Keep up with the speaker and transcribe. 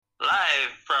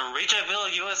Live from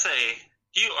Rejectville, USA.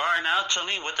 You are now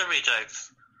chilling with the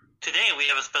Rejects. Today we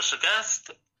have a special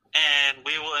guest, and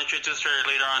we will introduce her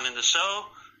later on in the show.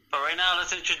 But right now,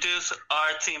 let's introduce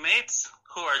our teammates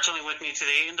who are chilling with me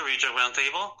today in the Reject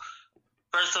Roundtable.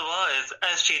 First of all, it's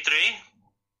SG3.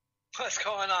 What's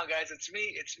going on, guys? It's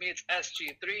me. It's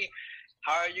SG3.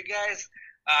 How are you guys?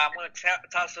 I'm going to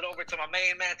toss it over to my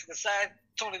main man to the side,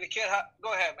 Tony the Kid.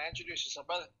 Go ahead, man. Introduce yourself,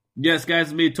 brother. Yes, guys,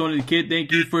 it's me, Tony the Kid.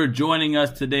 Thank you for joining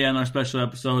us today on our special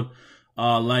episode.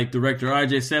 Like Director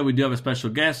RJ said, we do have a special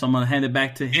guest, so I'm going to hand it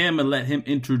back to him and let him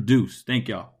introduce. Thank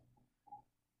y'all.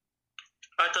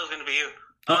 I thought it was going to be you.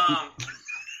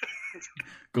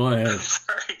 Go ahead. I'm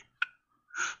sorry.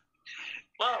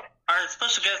 Well, our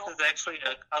special guest is actually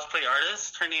a cosplay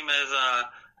artist. Her name is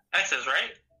Eksys,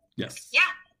 right? Yes. Yeah.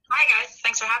 Hi, guys.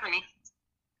 Thanks for having me.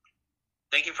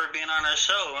 Thank you for being on our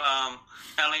show.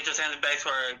 I only just hand it back to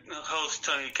our host,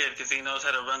 Tony the Kid, because he knows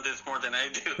how to run this more than I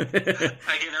do. I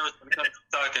get nervous when it comes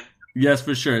to talking. Yes,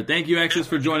 for sure. Thank you, Eksys,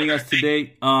 for joining us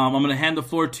today. I'm going to hand the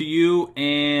floor to you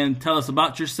and tell us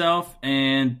about yourself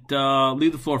and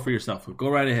leave the floor for yourself. Go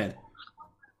right ahead.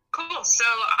 Cool. So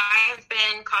I've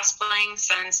been cosplaying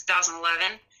since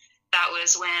 2011. That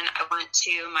was when I went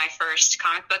to my first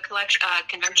comic book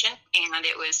convention, and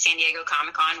it was San Diego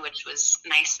Comic-Con, which was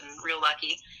nice and real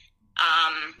lucky.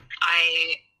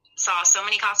 I saw so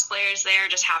many cosplayers there,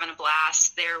 just having a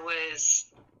blast. There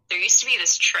used to be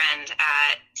this trend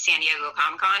at San Diego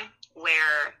Comic-Con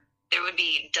where there would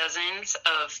be dozens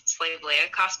of Slave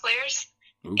Leia cosplayers,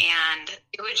 Ooh. and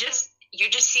you'd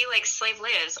just see like Slave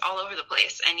Leias all over the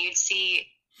place, and you'd see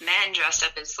men dressed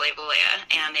up as Slave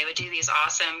Leia, and they would do these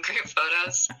awesome group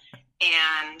photos,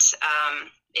 and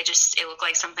it looked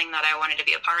like something that I wanted to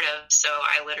be a part of, so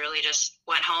I literally just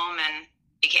went home and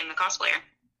became the cosplayer.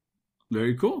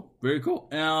 Very cool. Very cool.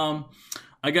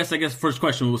 I guess first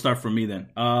question, we'll start from me then.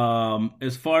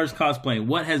 As far as cosplaying,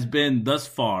 what has been thus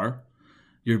far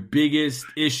your biggest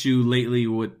issue lately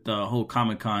with the whole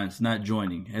Comic-Cons not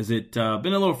joining? Has it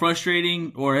been a little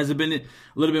frustrating, or has it been a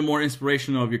little bit more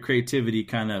inspirational of your creativity,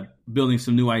 kind of building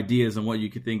some new ideas on what you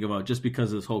could think about just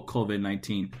because of this whole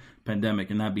COVID-19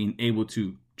 pandemic and not being able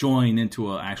to join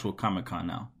into an actual Comic-Con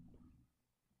now?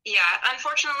 Yeah,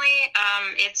 unfortunately,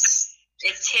 it's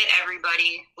hit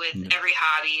everybody with every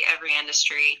hobby, every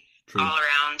industry, True. all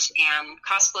around, and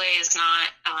cosplay is not...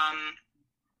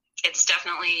 it's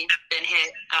definitely been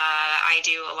hit. I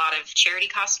do a lot of charity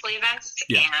cosplay events,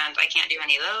 and I can't do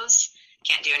any of those.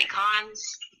 Can't do any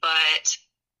cons, but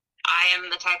I am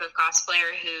the type of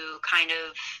cosplayer who kind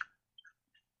of...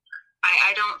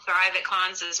 I don't thrive at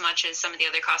cons as much as some of the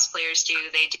other cosplayers do.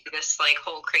 They do this like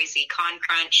whole crazy con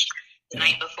crunch the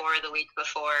night before, the week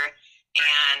before,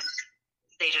 and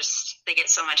they get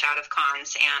so much out of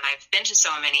cons. And I've been to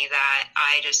so many that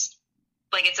I just,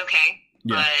 like, it's okay,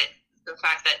 but the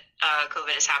fact that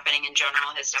COVID is happening in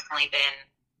general has definitely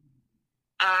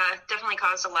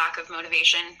caused a lack of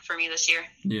motivation for me this year.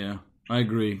 Yeah, I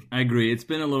agree. It's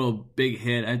been a little big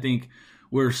hit. I think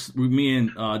me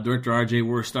and Director RJ,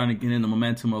 we're starting to get in the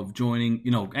momentum of joining,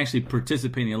 actually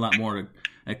participating a lot more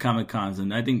at Comic-Cons.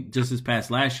 And I think just this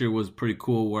past last year was pretty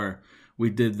cool where we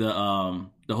did the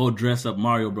whole dress up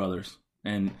Mario Brothers.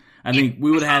 And I think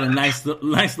we would have had a nice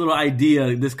little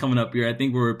idea this coming up here. I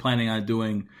think we were planning on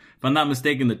doing, if I'm not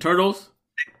mistaken, the Turtles.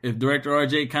 If Director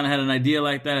RJ kind of had an idea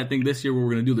like that, I think this year we were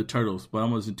going to do the Turtles, but I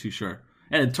wasn't too sure.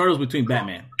 And the Turtles between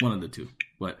Batman, one of the two.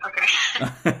 But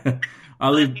okay.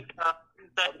 I'll leave.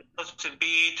 That supposed to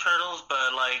be turtles,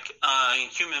 but like in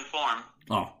human form.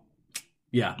 Oh,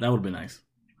 yeah, that would have been nice.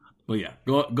 Well, yeah,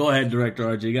 go ahead, Director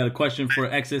RJ. You got a question for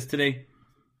Eksys today?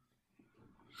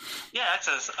 Yeah,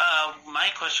 Eksys. My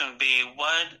question would be,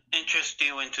 what interests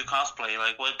you into cosplay?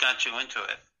 Like, what got you into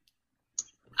it?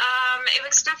 It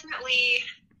was definitely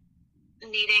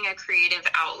needing a creative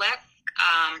outlet.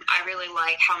 I really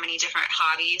like how many different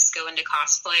hobbies go into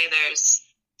cosplay. There's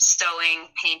sewing,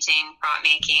 painting, prop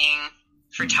making,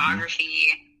 photography,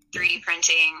 3D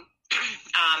printing,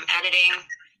 editing,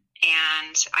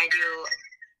 and I do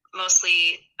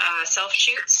mostly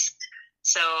self-shoots.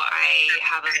 So I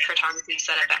have a photography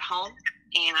setup at home,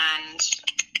 and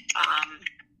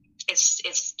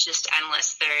it's just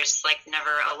endless. There's like never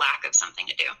a lack of something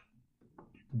to do.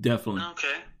 Definitely.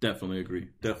 Okay. Definitely agree.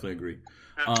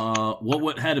 What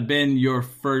would have been your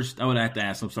first? I would have to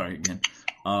ask. I'm sorry again.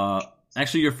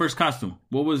 Actually, your first costume.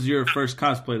 What was your first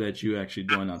cosplay that you actually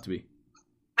joined out to be?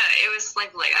 It was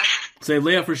Slave Leia. Slave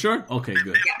Leia for sure? Okay,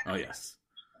 good. Yeah. Oh, yes.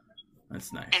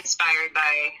 That's nice. Inspired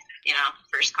by,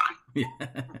 first con. Yeah.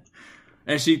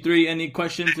 SG3, any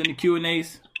questions, any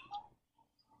Q&As?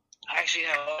 I actually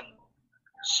have one.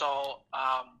 So,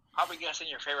 I'll be guessing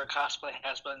your favorite cosplay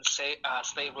has been Slave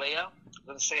Leia.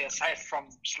 Then say aside from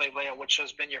Slave Leia, which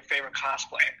has been your favorite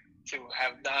cosplay to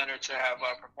have done or to have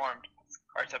performed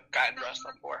or to have gotten dressed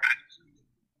up for?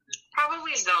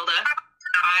 Probably Zelda.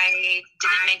 I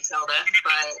didn't make Zelda,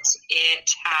 but it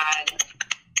had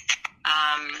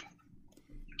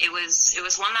it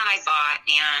was one that I bought,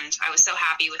 and I was so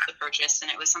happy with the purchase,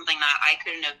 and it was something that I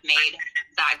couldn't have made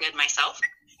that good myself.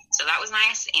 So that was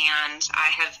nice, and I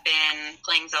have been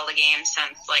playing Zelda games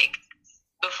since like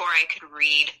before I could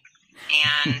read,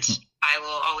 and I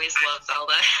will always love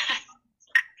Zelda.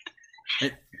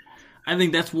 I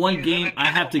think that's one game I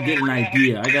have to get an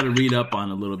idea. I got to read up on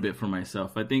a little bit for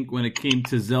myself. I think when it came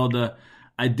to Zelda,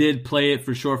 I did play it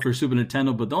for sure for Super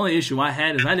Nintendo, but the only issue I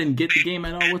had is I didn't get the game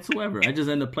at all whatsoever. I just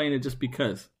ended up playing it just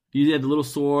because. You had the little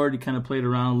sword, you kind of played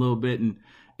around a little bit and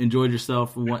enjoyed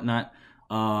yourself and whatnot.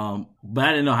 But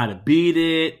I didn't know how to beat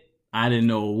it. I didn't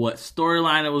know what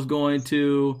storyline it was going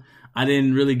to. I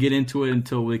didn't really get into it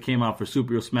until it came out for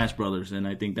Super Smash Brothers, and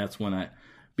I think that's when I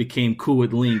became cool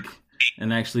with Link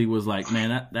and actually was like,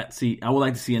 man, I would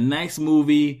like to see a nice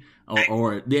movie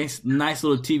or a nice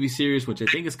little TV series, which I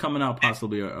think is coming out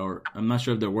possibly, or I'm not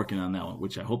sure if they're working on that one,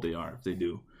 which I hope they are if they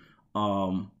do.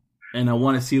 And I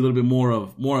want to see a little bit more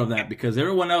of that because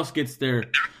everyone else gets their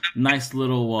nice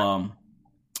little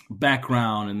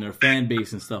background and their fan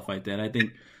base and stuff like that. I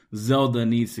think Zelda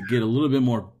needs to get a little bit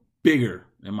more bigger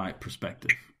in my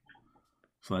perspective.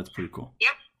 So that's pretty cool.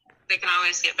 Yep, they can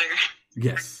always get bigger.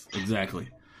 Yes, exactly.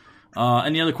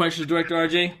 Any other questions, Director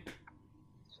RJ?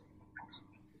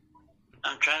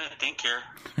 I'm trying to think here.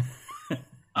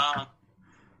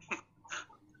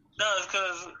 No, it's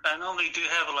because I normally do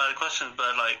have a lot of questions,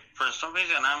 but like for some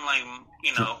reason I'm like,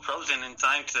 frozen in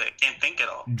time because I can't think at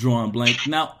all. Drawing blank.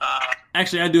 Now,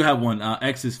 actually, I do have one.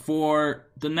 Eksys for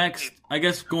the next, I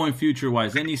guess, going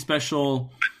future-wise, any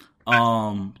special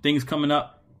things coming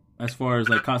up as far as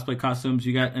like cosplay costumes?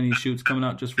 You got any shoots coming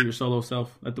out just for your solo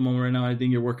self at the moment right now?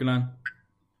 Anything you're working on?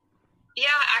 Yeah,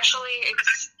 actually,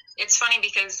 it's funny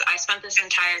because I spent this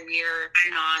entire year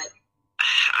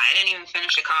I didn't even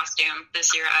finish a costume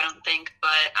this year, I don't think,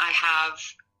 but I have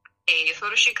a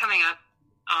photo shoot coming up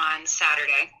on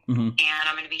Saturday, and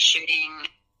I'm going to be shooting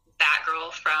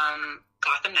Batgirl from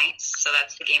Gotham Knights, so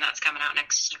that's the game that's coming out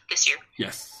this year.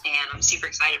 Yes. And I'm super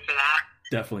excited for that.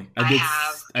 Definitely.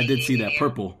 I did see that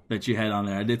purple that you had on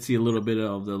there. I did see a little bit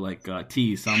of the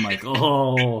tease, so I'm like,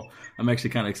 oh, I'm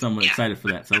actually kind of somewhat excited for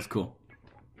that, so that's cool.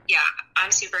 Yeah,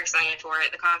 I'm super excited for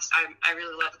it. I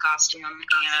really love the costume,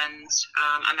 and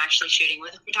I'm actually shooting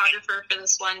with a photographer for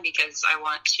this one because I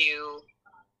want to.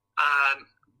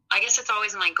 I guess it's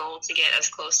always my goal to get as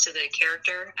close to the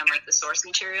character and like the source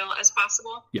material as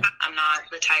possible. Yeah. I'm not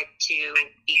the type to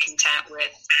be content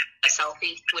with a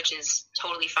selfie, which is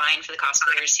totally fine for the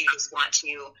cosplayers who just want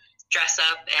to dress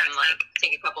up and like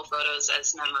take a couple photos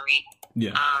as memory.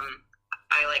 Yeah.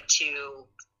 I like to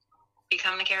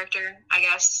become the character, I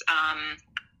guess.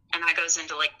 And that goes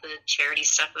into like the charity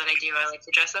stuff that I do. I like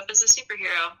to dress up as a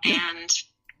superhero and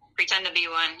pretend to be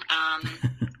one.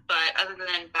 But other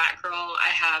than Batgirl, I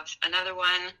have another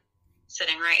one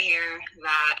sitting right here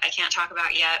that I can't talk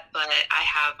about yet, but I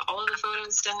have all of the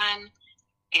photos done.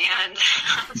 And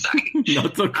I'm sorry. No,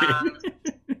 it's okay.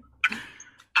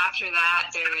 After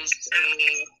that,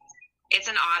 it's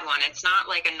an odd one. It's not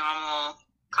like a normal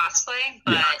cosplay,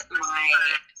 but my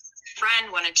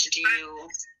friend wanted to do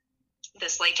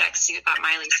this latex suit that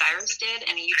Miley Cyrus did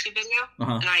in a YouTube video.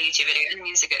 Not a YouTube video, in a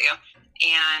music video.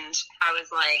 And I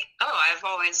was like, oh, I've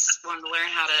always wanted to learn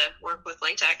how to work with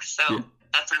latex, so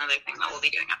that's another thing that we'll be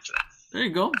doing after that. There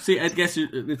you go. See, I guess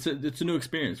it's a new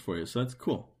experience for you, so that's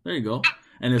cool. There you go.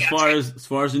 And as far as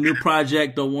the new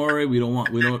project, don't worry, we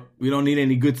don't need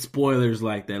any good spoilers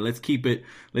like that. Let's keep it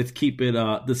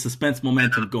the suspense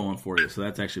momentum going for you. So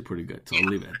that's actually pretty good. So I'll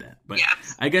leave it at that. But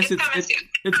I guess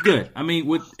it's good. I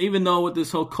mean, even though with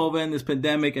this whole COVID and this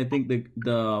pandemic, I think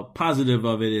the positive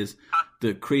of it is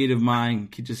the creative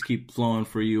mind can just keep flowing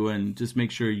for you, and just make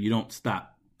sure you don't stop.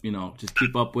 Just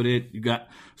keep up with it. You got,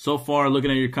 so far,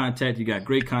 looking at your content, you got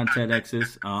great content,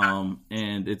 Eksys,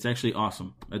 and it's actually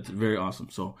awesome. It's very awesome.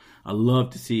 So I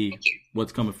love to see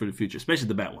what's coming for the future, especially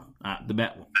the Bat one. That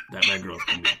Batgirl is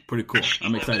going to be pretty cool.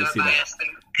 I'm excited to see that.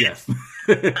 Yes.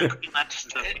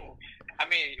 I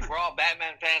mean, we're all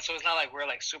Batman fans, so it's not like we're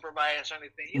like super biased or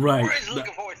anything. Right. We're just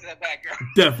looking forward to that Batgirl.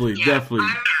 Definitely.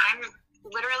 I'm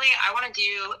literally, I want to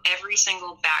do every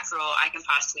single Batgirl I can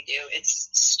possibly do. It's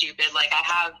stupid. Like, I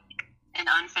have an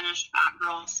unfinished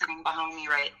Batgirl sitting behind me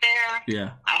right there.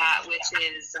 Yeah. Which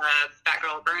is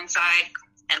Batgirl Burnside.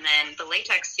 And then the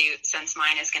latex suit, since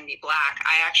mine is going to be black,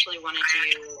 I actually want to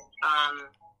do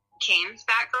Kane's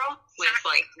Batgirl with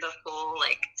like the full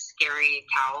like scary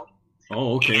cowl.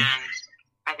 Oh, okay. And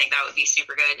I think that would be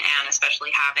super good, and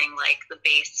especially having like the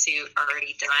base suit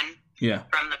already done. Yeah.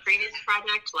 From the previous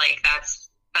project, like that's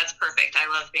perfect. I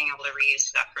love being able to reuse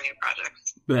stuff for new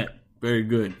projects. Bet. Very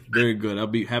good. Very good. I'll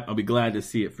be glad to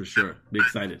see it for sure. Be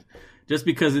excited. Just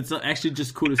because it's actually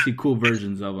just cool to see cool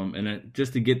versions of them, and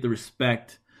just to get the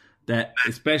respect that,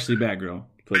 especially Batgirl,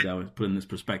 put in this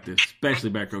perspective,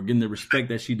 especially Batgirl, getting the respect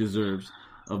that she deserves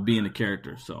of being a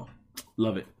character. So,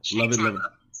 love it. Love it.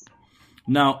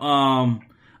 Now,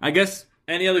 I guess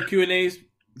any other Q&As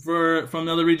from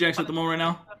the other rejects at the moment right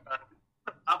now?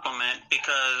 Compliment, because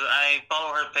I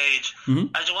follow her page.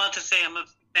 Mm-hmm. I just wanted to say I'm a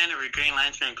fan of your Green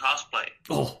Lantern cosplay.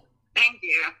 Oh, thank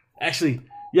you. Actually,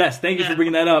 yes, thank you for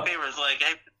bringing that up. Favorites, like,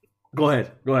 Go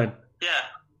ahead. Yeah.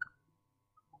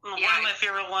 One of my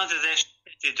favorite ones is that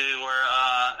you do where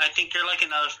I think you're like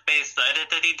in outer space, the edit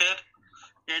that he did.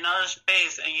 You're in outer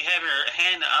space and you have your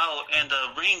hand out and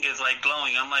the ring is like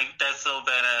glowing. I'm like, that's so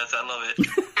badass. I love it.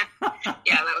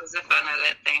 Yeah, that was a fun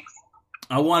edit. Thanks.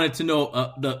 I wanted to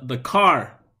know the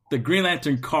car, the Green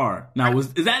Lantern car. Now,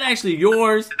 is that actually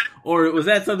yours, or was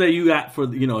that something you got for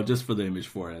just for the image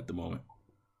for it at the moment?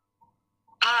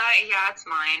 Yeah, it's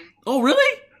mine. Oh,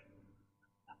 really?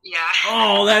 Yeah.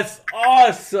 Oh, that's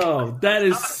awesome. That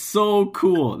is so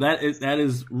cool. That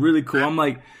is really cool. I'm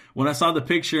like, when I saw the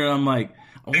picture, I'm like,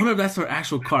 I wonder if that's her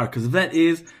actual car, because if that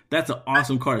is, that's an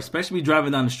awesome car, especially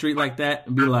driving down the street like that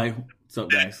and be like, what's up,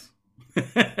 guys?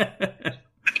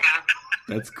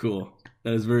 That's cool.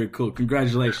 That is very cool.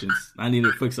 Congratulations. I need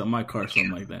to fix up my car,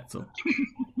 something like that. So.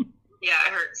 Yeah,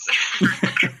 it hurts.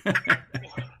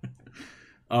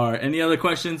 All right. Any other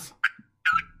questions?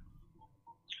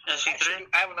 Actually,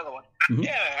 I have another one. Mm-hmm.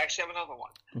 Yeah, I actually have another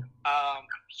one.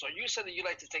 So you said that you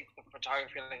like to take the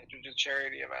photography and like, do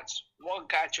charity events. What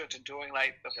got you into doing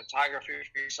like the photography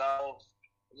for yourself?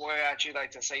 What got you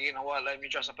like to say, you know what, let me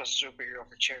dress up as a superhero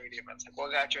for charity events? Like,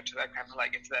 what got you into that kind of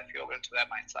like into that field, into that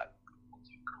mindset?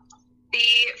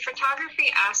 The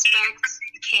photography aspect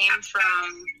came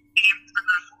from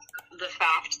the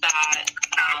fact that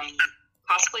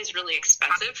cosplay is really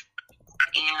expensive,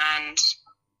 and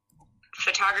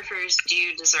photographers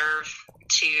do deserve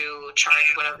to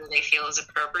charge whatever they feel is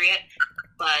appropriate.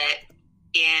 But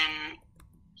in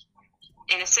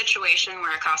a situation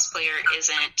where a cosplayer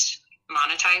isn't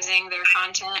monetizing their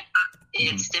content,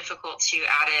 it's difficult to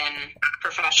add in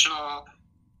professional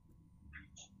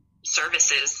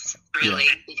services, really,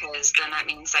 because then that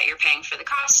means that you're paying for the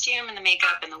costume and the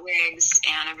makeup and the wigs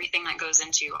and everything that goes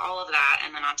into all of that,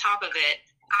 and then on top of it,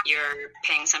 you're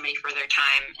paying somebody for their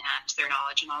time and their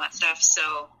knowledge and all that stuff.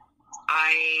 So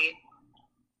I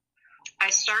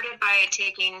started by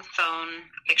taking phone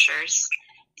pictures,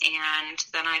 and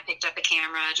then I picked up a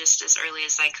camera just as early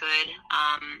as I could.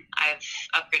 I've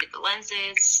upgraded the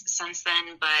lenses since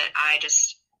then, but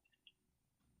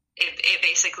it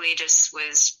basically just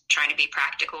was trying to be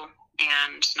practical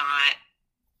and not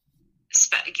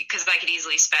because I could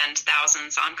easily spend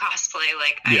thousands on cosplay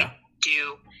like I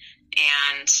do,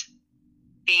 and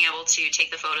being able to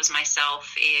take the photos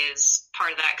myself is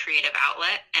part of that creative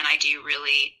outlet. And I do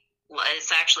really,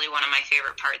 it's actually one of my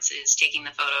favorite parts is taking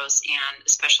the photos and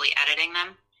especially editing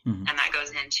them. Mm-hmm. And that goes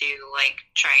into like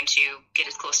trying to get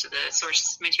as close to the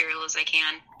source material as I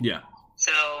can. Yeah.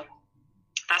 So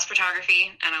that's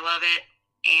photography, and I love it.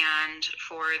 And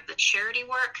for the charity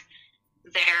work,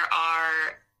 there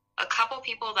are a couple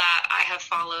people that I have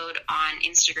followed on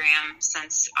Instagram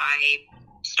since I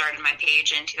started my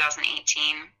page in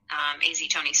 2018. AZ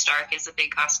Tony Stark is a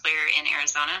big cosplayer in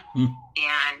Arizona,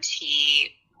 and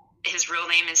his real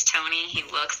name is Tony. He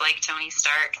looks like Tony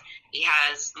Stark. He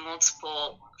has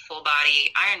multiple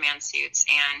full-body Iron Man suits,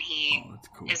 and he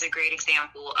is a great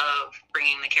example of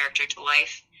bringing the character to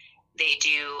life. They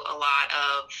do a lot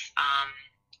of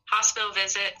hospital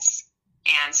visits,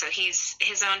 and so he's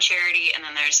his own charity, and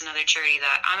then there's another charity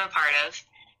that I'm a part of,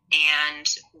 and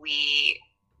we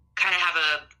kind of have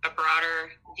a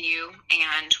broader view,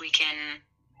 and we can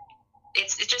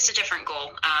it's just a different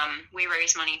goal. We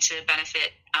raise money to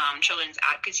benefit children's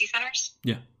advocacy centers.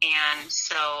 Yeah. And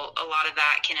so a lot of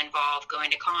that can involve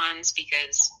going to cons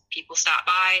because people stop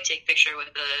by, take a picture with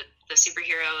the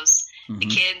superheroes. Mm-hmm. The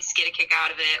kids get a kick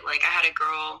out of it. Like, I had a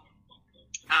girl,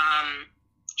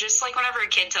 just like whenever a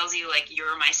kid tells you, like,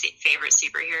 you're my favorite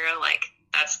superhero, like,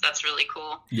 that's really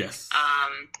cool. Yes.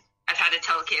 I've had to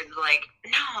tell kids, like,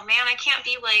 no, man, I can't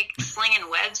be, like, slinging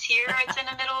webs here. It's in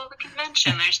the middle of a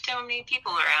convention. There's too many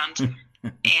people around.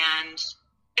 And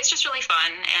it's just really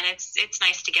fun, and it's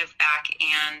nice to give back,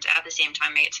 and at the same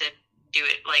time, I get to do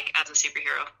it, like, as a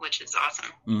superhero, which is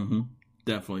awesome. Mm-hmm.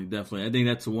 Definitely. I think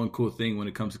that's the one cool thing when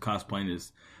it comes to cosplaying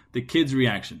is the kids'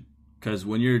 reaction. Because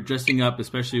when you're dressing up,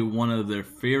 especially one of their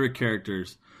favorite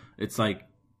characters, it's like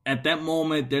at that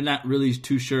moment they're not really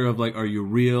too sure of like, are you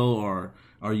real or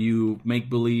are you make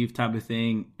believe type of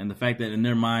thing. And the fact that in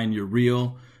their mind you're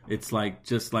real, it's like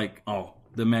just like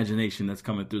the imagination that's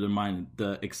coming through their mind,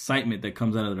 the excitement that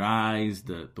comes out of their eyes,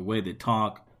 the way they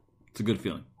talk. It's a good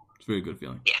feeling. It's a very good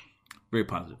feeling. Yeah. Very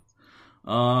positive.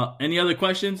 Any other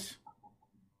questions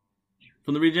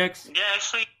from the rejects? Yeah,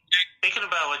 actually, thinking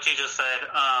about what you just said,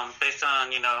 based on,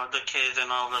 the kids and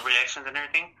all the reactions and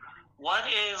everything, what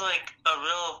is, like, a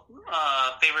real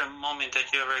favorite moment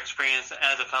that you ever experienced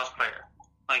as a cosplayer?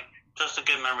 Like, just a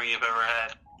good memory you've ever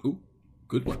had. Ooh,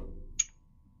 good one.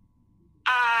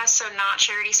 So not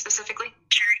charity specifically?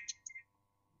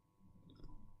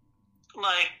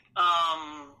 Like,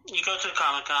 you go to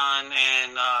Comic-Con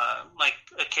and, like,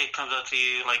 a kid comes up to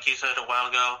you, like you said a while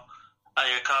ago,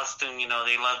 your costume, they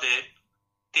loved it.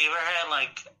 Do you ever had,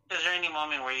 like, is there any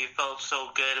moment where you felt so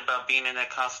good about being in that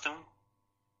costume?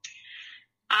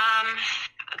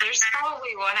 There's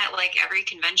probably one at, like, every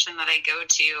convention that I go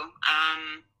to.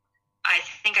 I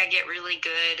think I get really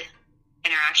good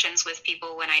interactions with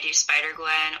people when I do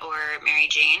Spider-Gwen or Mary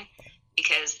Jane,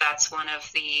 because that's one of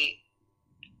the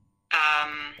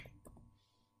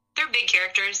they're big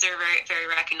characters. They're very, very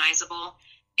recognizable,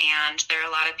 and there are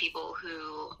a lot of people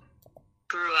who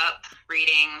grew up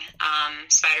reading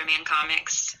Spider-Man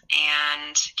comics,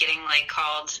 and getting like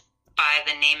called by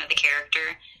the name of the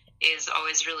character is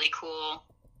always really cool.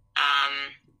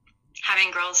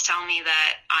 Having girls tell me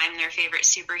that I'm their favorite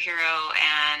superhero,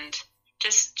 and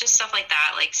just stuff like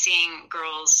that, like seeing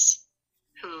girls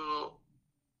who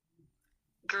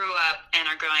grew up and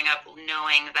are growing up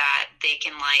knowing that they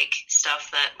can like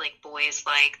stuff that like boys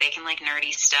like, they can like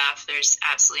nerdy stuff. There's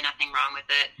absolutely nothing wrong with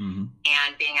it. Mm-hmm.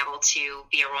 And being able to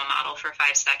be a role model for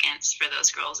 5 seconds for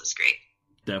those girls is great.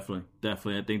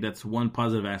 Definitely. I think that's one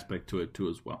positive aspect to it too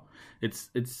as well.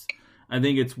 I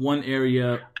think it's one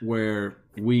area where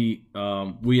we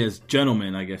as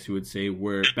gentlemen, I guess you would say,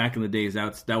 where back in the days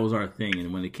that was our thing,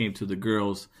 and when it came to the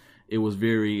girls, it was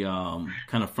very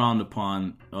kind of frowned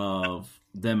upon of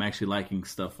them actually liking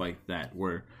stuff like that,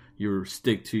 where you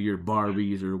stick to your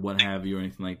Barbies or what have you or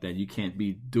anything like that. You can't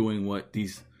be doing what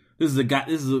this is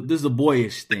a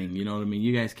boyish thing, you know what I mean?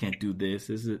 You guys can't do this.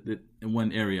 This is in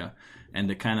one area, and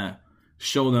to kind of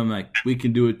show them like we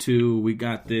can do it too. We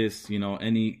got this, you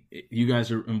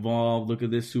guys are involved. Look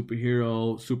at this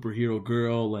superhero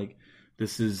girl. Like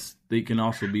they can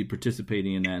also be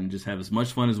participating in that and just have as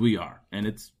much fun as we are. And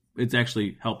it's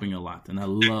actually helping a lot. And I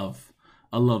love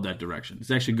that direction. It's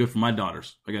actually good for my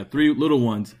daughters. I got 3 little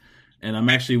ones, and I'm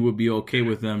actually would be okay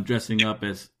with them dressing up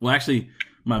as, well, actually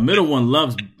my middle one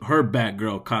loves her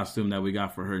Batgirl costume that we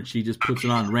got for her. And she just puts it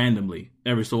on randomly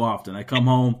every so often. I come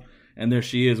home, and there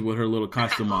she is with her little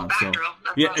costume on. So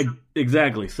yeah,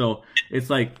 exactly. So it's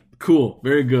like cool,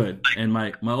 very good. And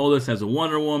my oldest has a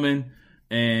Wonder Woman,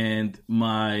 and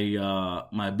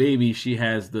my baby, she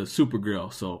has the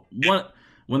Supergirl. So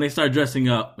when they start dressing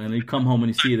up and they come home and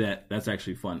you see that, that's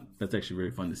actually fun. That's actually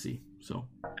very fun to see. So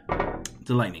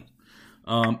delighting.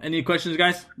 Any questions,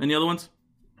 guys? Any other ones?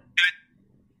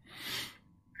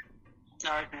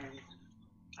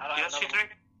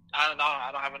 I don't know.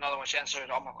 I don't have another one to answer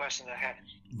all my questions I had.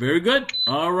 Very good.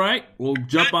 All right. We'll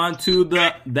jump on to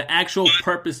the actual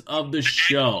purpose of the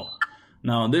show.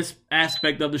 Now, this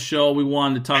aspect of the show, we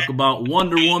wanted to talk about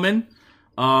Wonder Woman,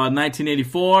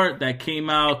 1984. That came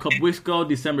out a couple weeks ago,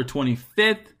 December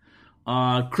 25th,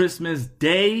 Christmas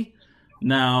Day.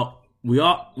 Now,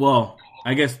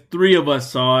 I guess 3 of us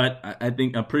saw it.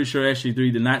 I'm pretty sure actually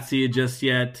 3 did not see it just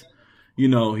yet.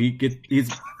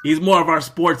 He's more of our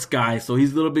sports guy, so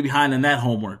he's a little bit behind on that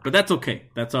homework. But that's okay.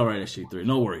 That's all right, SG3.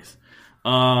 No worries.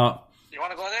 You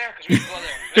want to go there? Because we can go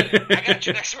there. I got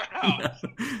you next round.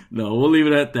 No, we'll leave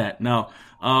it at that. Now,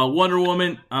 Wonder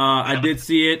Woman, I did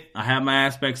see it. I have my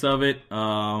aspects of it.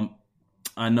 I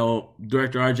know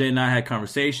Director RJ and I had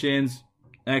conversations.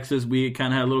 Eksys, we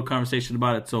kind of had a little conversation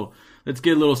about it. So let's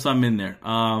get a little something in there.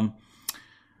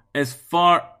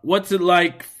 What's it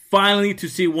like finally to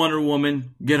see Wonder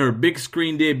Woman get her big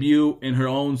screen debut in her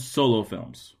own solo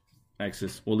films?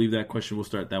 Eksys, we'll leave that question. We'll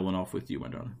start that one off with you, my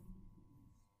darling.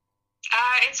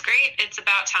 It's great. It's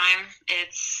about time.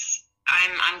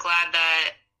 I'm glad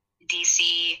that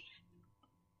DC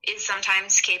is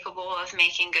sometimes capable of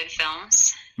making good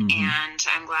films, and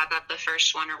I'm glad that the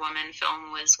first Wonder Woman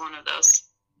film was one of those.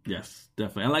 Yes,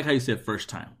 definitely. I like how you said first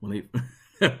time. When they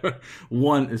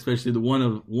especially the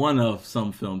one of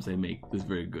some films they make is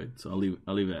very good. So I'll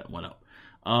leave that one up.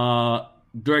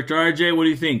 Director RJ, what do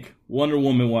you think, Wonder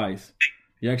Woman wise?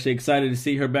 You actually excited to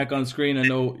see her back on screen? I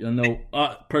know.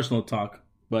 Personal talk,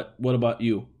 but what about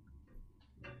you?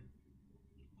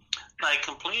 Like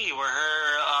completely, where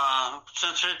her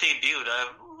since her debut,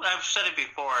 I've said it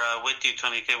before with you,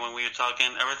 Tony K, when we were talking.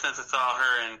 Ever since I saw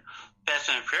her in Fast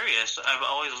and Furious, I've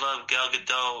always loved Gal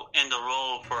Gadot in the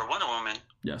role for Wonder Woman.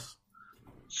 Yes.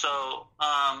 So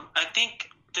I think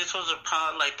this was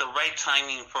like the right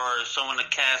timing for someone to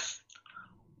cast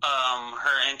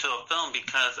her into a film,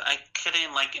 because I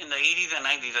couldn't, like, in the 80s and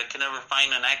 90s, I could never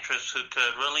find an actress who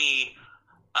could really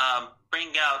bring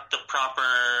out the proper,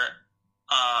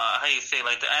 how you say,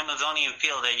 like the Amazonian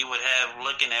feel that you would have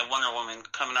looking at Wonder Woman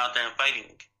coming out there and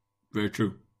fighting. Very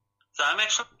true. So I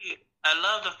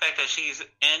love the fact that she's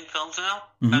in films now.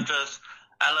 Mm-hmm.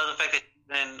 I love the fact that she's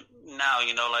in now,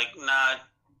 like not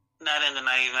in the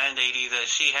 90s, not in the 80s, that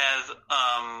she has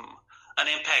an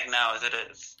impact now as it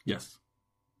is. Yes.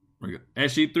 Very good.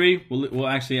 SG3, we'll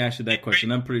actually ask you that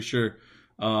question. I'm pretty sure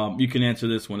you can answer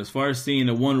this one. As far as seeing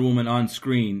a Wonder Woman on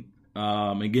screen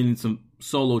and getting some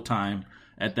solo time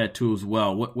at that too as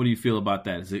well, what do you feel about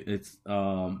that? Is it's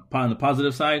on the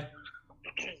positive side?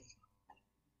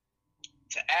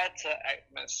 To add to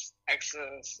Miss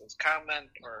Eksys' comment,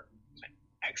 or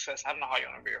Eksys, I don't know how you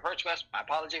want to be referred to as. My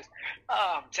apologies.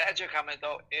 To add to your comment,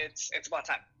 though, it's about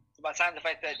time. It's about time the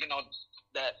fact that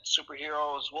that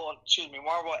superheroes,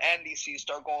 Marvel and DC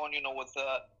start going, with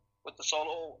the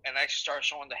solo, and actually start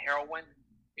showing the heroine,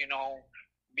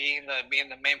 being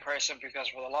the main person, because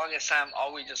for the longest time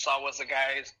all we just saw was the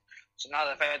guys. So now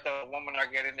the fact that the women are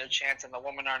getting their chance, and the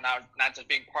women are now not just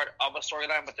being part of a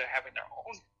storyline, but they're having their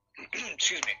own.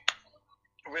 Excuse me.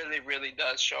 Really, really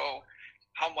does show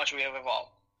how much we have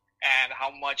evolved and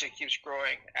how much it keeps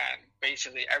growing, and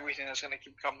basically everything is going to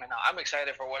keep coming out. I'm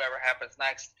excited for whatever happens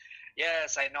next.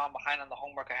 Yes, I know I'm behind on the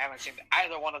homework. I haven't seen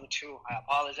either one of the two. I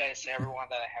apologize to everyone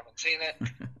that I haven't seen it.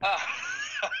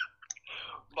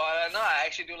 But no, I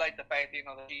actually do like the fact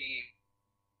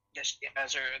that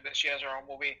she has her own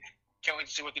movie. Can't wait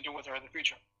to see what they do with her in the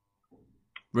future.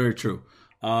 Very true.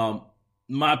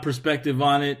 My perspective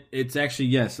on it, it's actually,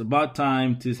 yes, about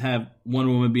time to have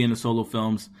Wonder Woman be in the solo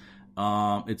films.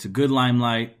 It's a good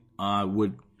limelight.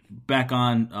 Would back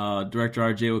on Director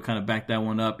RJ would kind of back that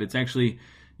one up. It's actually,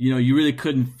 you really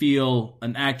couldn't feel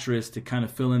an actress to kind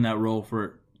of fill in that role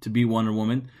to be Wonder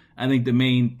Woman. I think the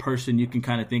main person you can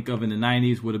kind of think of in the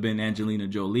 90s would have been Angelina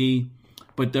Jolie,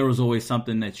 but there was always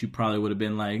something that you probably would have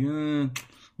been like,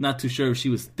 not too sure if she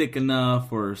was thick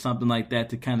enough or something like that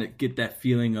to kind of get that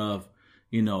feeling of,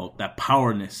 that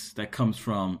powerness that comes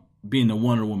from being the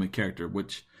Wonder Woman character,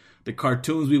 which the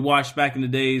cartoons we watched back in the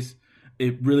days,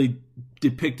 it really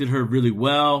depicted her really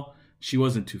well. She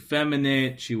wasn't too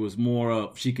feminine. She was more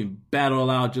of, she can battle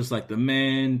out just like the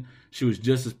men. She was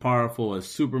just as powerful as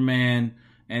Superman.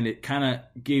 And it kind of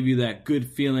gave you that good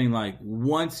feeling like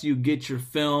once you get your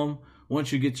film,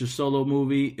 once you get your solo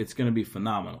movie, it's going to be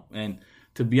phenomenal. And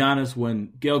to be honest,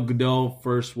 when Gal Gadot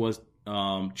first was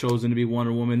chosen to be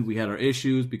Wonder Woman, we had our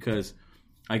issues because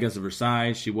I guess of her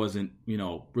size. She wasn't,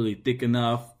 really thick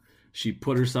enough. She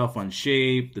put herself on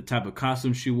shape. The type of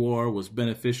costume she wore was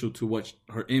beneficial to what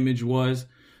her image was.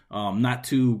 Not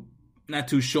too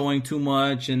showing too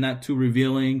much and not too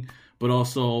revealing, but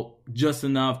also just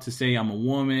enough to say I'm a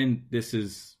woman. This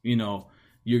is,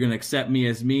 you're going to accept me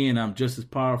as me, and I'm just as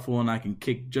powerful, and I can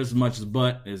kick just as much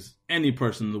butt as any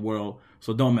person in the world.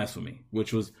 So don't mess with me,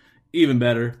 which was even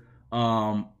better.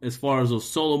 As far as those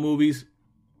solo movies,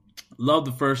 love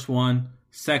the first one.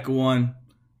 Second one,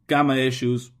 got my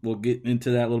issues. We'll get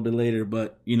into that a little bit later,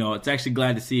 but it's actually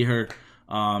glad to see her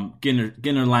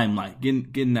getting her limelight,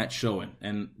 getting that showing.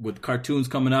 And with cartoons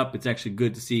coming up, it's actually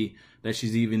good to see that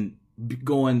she's even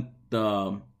going.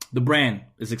 The brand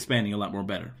is expanding a lot more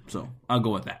better. So I'll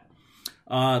go with that.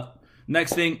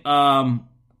 Next thing,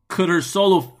 could her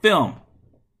solo film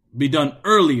be done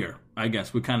earlier? I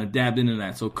guess we kind of dabbed into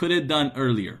that. So could it done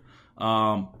earlier?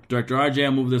 Director RJ,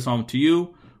 I'll move this on to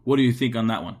you. What do you think on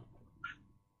that one?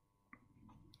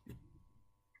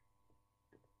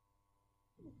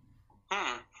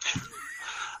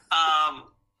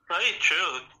 Very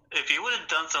true. If you would have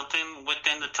done something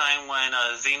within the time when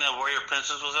Xena Warrior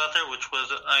Princess was out there, which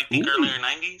was, I think, earlier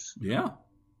 90s. Yeah.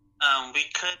 We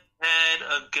could have had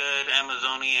a good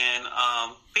Amazonian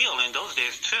feel in those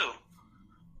days, too.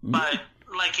 But,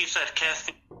 like you said,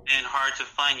 casting and hard to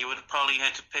find. You would have probably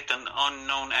had to pick an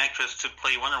unknown actress to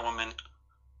play Wonder Woman.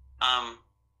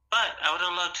 But I would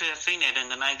have loved to have seen it in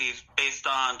the 90s based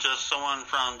on just someone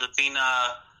from the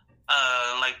Xena,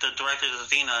 like the director of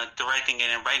Xena, directing it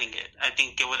and writing it. I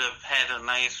think it would have had a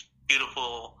nice,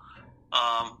 beautiful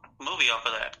movie off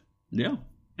of that. Yeah.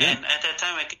 And at that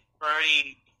time, I think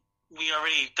we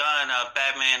already done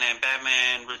Batman and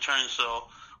Batman Returns, so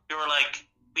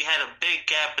we had a big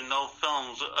gap in no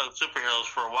films of superheroes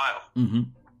for a while. Mm-hmm.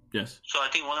 Yes. So I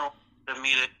think Wonder Woman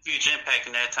made a huge impact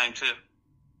in that time too.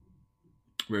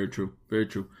 Very true. Very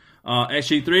true.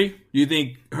 SG3, do you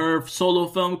think her solo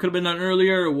film could have been done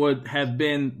earlier, or would have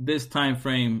been this time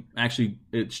frame? Actually,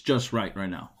 it's just right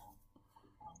now.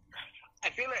 I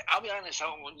feel like, I'll be honest,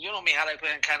 you know me, how I play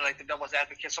in kind of like the devil's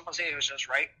advocate. Someone say it was just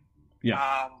right.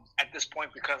 Yeah. At this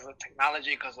point, because of the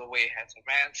technology, because of the way it has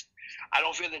advanced, I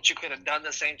don't feel that you could have done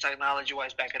the same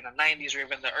technology-wise back in the 90s or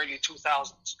even the early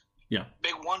 2000s. Yeah.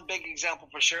 One big example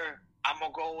for sure. I'm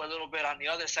gonna go a little bit on the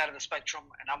other side of the spectrum,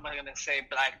 and I'm gonna say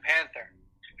Black Panther.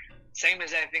 Same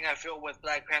exact thing I feel with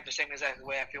Black Panther. Same exact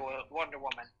way I feel with Wonder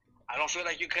Woman. I don't feel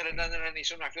like you could have done it any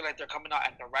sooner. I feel like they're coming out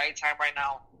at the right time right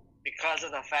now because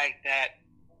of the fact that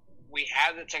we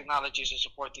have the technology to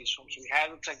support these films. We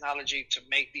have the technology to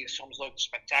make these films look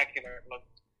spectacular, look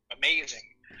amazing,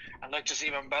 and look just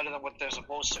even better than what they're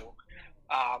supposed to.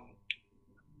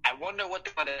 I wonder what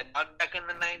they would have done back in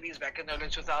the 90s, back in the early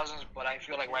 2000s, but I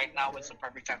feel like right now it's the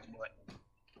perfect time to do it.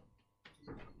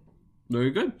 Very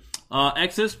good.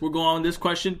 Eksys, we're going on with this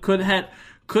question. Could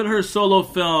her solo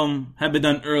film have been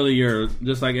done earlier,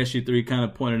 just like SG3 kind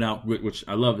of pointed out, which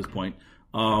I love his point.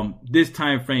 This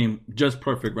time frame, just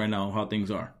perfect right now, how things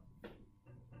are.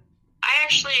 I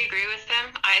actually agree with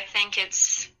him. I think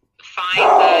it's fine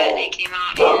that it came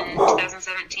out in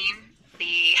 2017.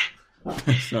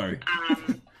 Sorry.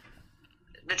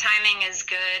 The timing is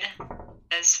good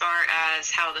as far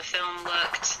as how the film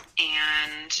looked,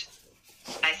 and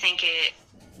I think it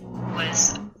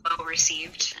was well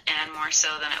received, and more so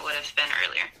than it would have been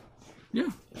earlier.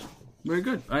 Yeah, very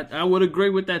good. I would agree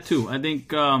with that too. I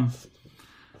think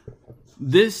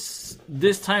this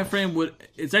time frame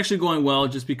it's actually going well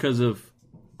just because of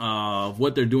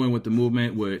what they're doing with the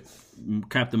movement with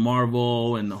Captain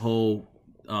Marvel and the whole.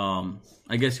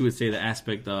 I guess you would say the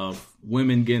aspect of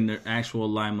women getting their actual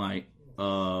limelight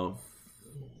of,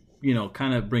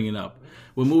 kind of bringing up.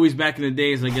 With movies back in the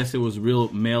days, I guess it was real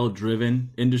male-driven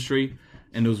industry,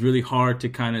 and it was really hard to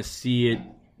kind of see it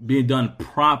being done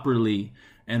properly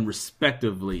and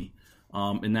respectively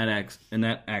in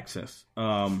that access.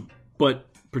 But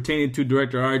pertaining to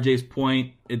Director RJ's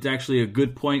point, it's actually a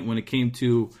good point when it came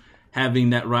to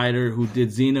having that writer who did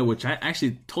Xena, which I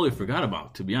actually totally forgot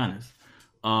about, to be honest.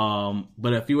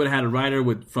 But if you would have had a writer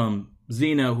from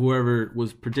Xena, whoever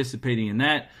was participating in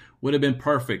that, would have been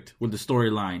perfect with the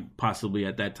storyline, possibly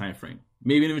at that time frame.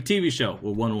 Maybe even a TV show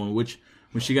with Wonder Woman, which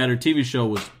when she got her TV show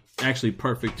was actually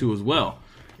perfect too as well.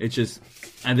 It's just,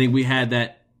 I think we had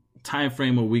that time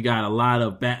frame where we got a lot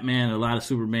of Batman, a lot of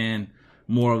Superman,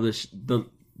 more of the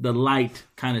light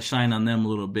kind of shine on them a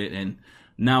little bit. And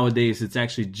nowadays it's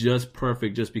actually just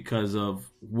perfect just because of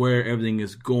where everything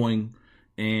is going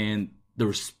and the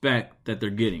respect that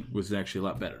they're getting, which is actually a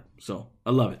lot better. So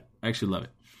I love it. I actually love it.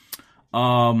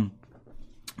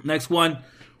 Next one.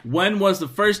 When was the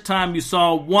first time you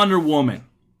saw Wonder Woman?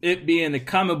 It being the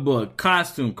comic book,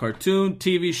 costume, cartoon,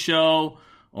 TV show,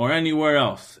 or anywhere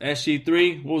else.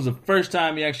 SG3, what was the first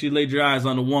time you actually laid your eyes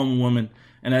on the Wonder Woman?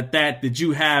 And at that, did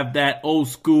you have that old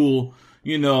school,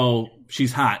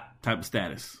 she's hot type of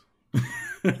status?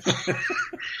 Lord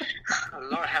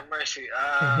have mercy.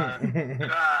 God.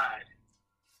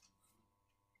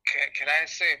 Can I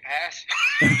say pass?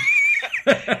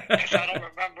 Because I don't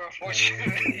remember,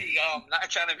 unfortunately. Not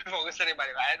trying to be focused on anybody,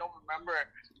 but I don't remember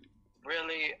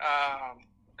really.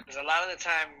 Because a lot of the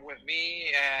time with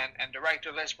me and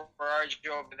Director Les RJ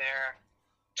over there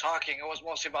talking, it was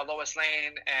mostly about Lois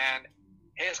Lane, and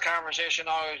his conversation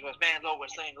always was, man,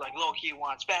 Lois Lane, like, Loki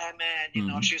wants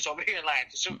Batman, she's over here lying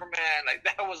to Superman. Like,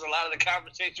 that was a lot of the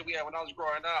conversation we had when I was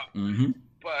growing up. Mm-hmm.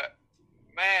 But,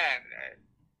 man,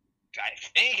 I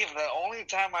think if the only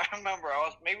time I remember, I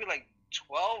was maybe like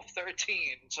 12,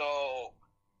 13, so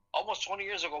almost 20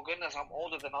 years ago. Goodness, I'm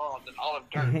older than Olive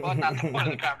Dirt, but not the point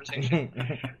of the conversation.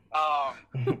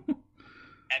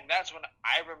 And that's when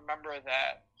I remember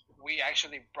that we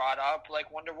actually brought up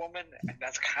like Wonder Woman, and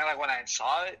that's kind of like when I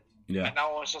saw it. Yeah. And I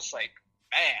was just like,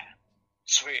 man,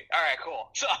 sweet. All right, cool.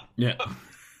 So yeah.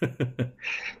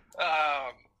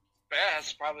 Yeah,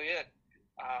 that's probably it.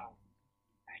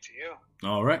 Back to you.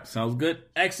 All right, sounds good.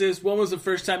 Eksys, when was the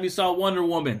first time you saw Wonder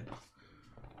Woman?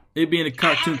 It being a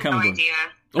cartoon comic book. I have no idea.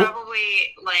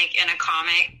 Probably like in a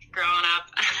comic growing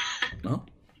up. Oh.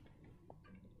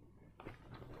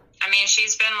 I mean,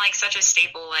 she's been like such a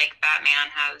staple like Batman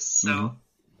has, so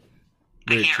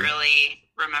I can't really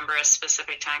remember a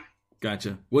specific time.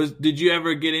 Gotcha. Did you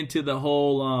ever get into the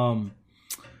whole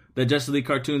that Justice League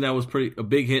cartoon that was a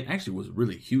big hit. Actually, was a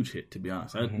really huge hit, to be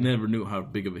honest. I never knew how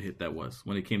big of a hit that was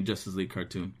when it came Justice League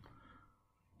cartoon.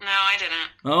 No, I didn't.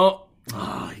 Oh,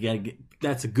 you gotta get.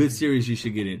 That's a good series you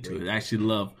should get into. I actually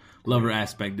love her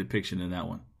aspect depiction in that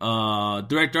one.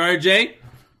 Director RJ,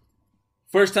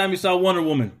 first time you saw Wonder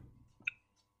Woman.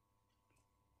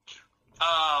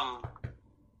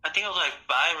 I think I was like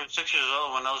 5 or 6 years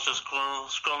old when I was just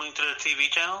scrolling through the TV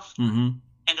channels, and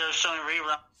they were showing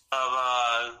reruns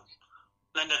of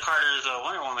Linda Carter's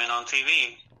Wonder Woman on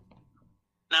TV.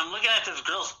 And I'm looking at this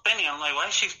girl spinning. I'm like, why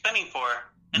is she spinning for?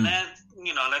 And then,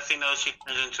 next thing you know, she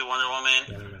turns into Wonder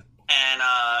Woman. And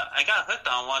I got hooked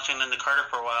on watching Linda Carter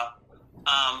for a while.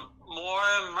 More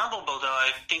memorable, though,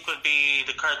 I think would be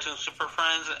the cartoon Super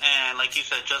Friends. And like you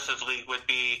said, Justice League would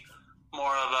be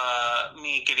more of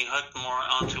me getting hooked more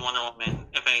onto Wonder Woman,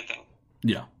 if anything.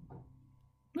 Yeah.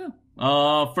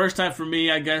 First time for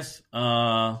me, I guess.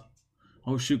 Comic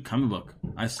book.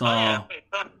 I saw.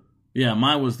 Yeah,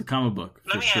 mine was the comic book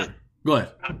for sure. Go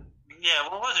ahead. Yeah,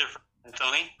 what was it,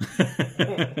 Tony?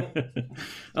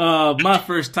 My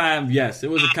first time, yes, it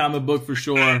was a comic book for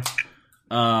sure.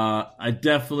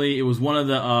 It was one of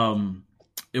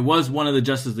the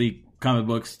Justice League comic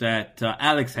books that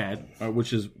Alex had,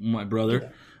 which is my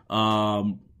brother.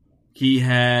 He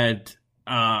had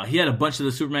a bunch of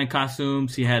the Superman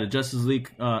costumes. He had a Justice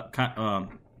League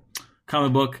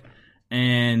comic book,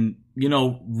 and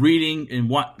reading and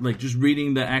just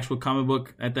reading the actual comic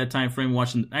book at that time frame.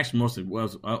 Watching, actually, mostly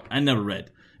I never read.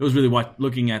 It was really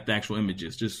looking at the actual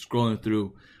images, just scrolling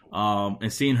through,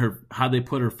 and seeing how they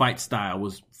put her fight style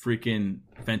was freaking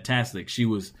fantastic. She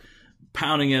was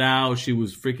pounding it out. She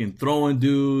was freaking throwing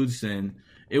dudes, and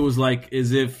it was like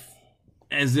as if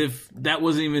that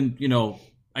wasn't even,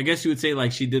 I guess you would say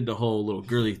like she did the whole little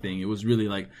girly thing. It was really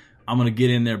like, I'm gonna get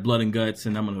in there, blood and guts,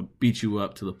 and I'm gonna beat you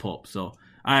up to the pulp. So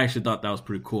I actually thought that was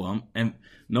pretty cool. And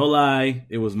no lie,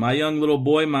 it was my young little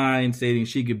boy mind stating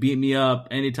she could beat me up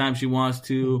anytime she wants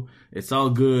to. It's all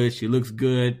good. She looks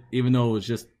good, even though it was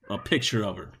just a picture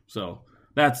of her. So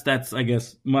that's I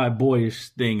guess my boyish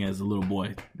thing as a little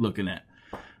boy looking at.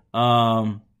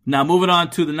 Now moving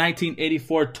on to the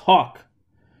 1984 talk.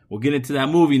 We'll get into that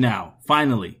movie now.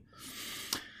 Finally.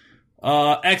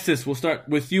 Eksys, we'll start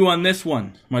with you on this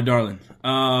one, my darling.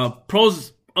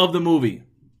 Pros of the movie.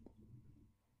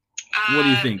 What do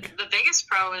you think? The biggest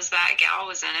pro is that gal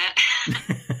was in it.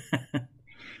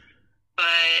 But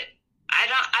I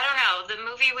don't know. The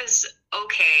movie was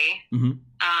okay.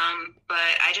 But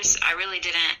I really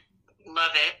didn't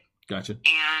love it. Gotcha. And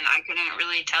I couldn't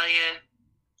really tell you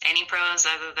any pros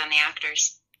other than the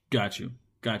actors. Got you.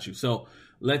 So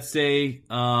let's say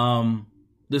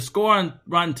the score on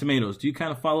Rotten Tomatoes. Do you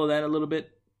kind of follow that a little bit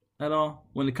at all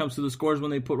when it comes to the scores?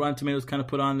 When they put Rotten Tomatoes kind of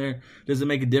put on there, does it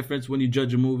make a difference when you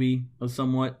judge a movie of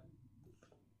somewhat?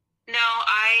 No,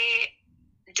 I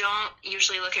don't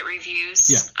usually look at reviews.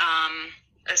 Yeah.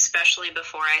 Especially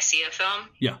before I see a film.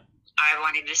 Yeah. I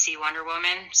wanted to see Wonder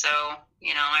Woman, so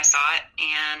I saw it,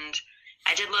 and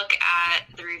I did look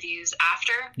at the reviews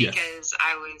after because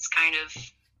I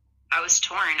was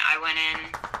torn. I went in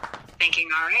thinking,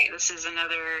 all right, this is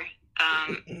another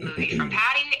movie from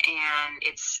Patty, and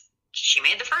she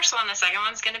made the first one. The second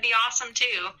one's going to be awesome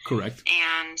too. Correct.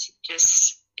 And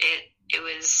just it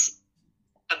was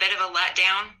a bit of a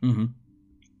letdown.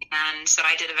 And so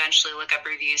I did eventually look up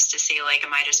reviews to see, like,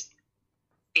 am I just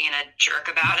being a jerk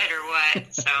about it or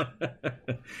what? So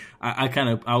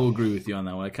I will agree with you on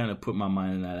that one. I kind of put my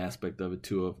mind in that aspect of it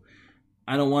too. Of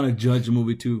I don't want to judge a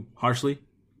movie too harshly,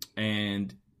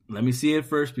 and let me see it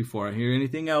first before I hear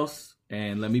anything else,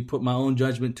 and let me put my own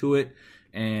judgment to it.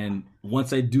 And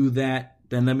once I do that,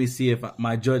 then let me see if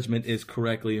my judgment is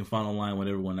correctly in final line with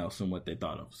everyone else and what they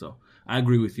thought of. So I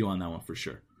agree with you on that one for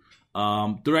sure.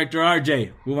 Director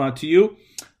RJ, move on to you.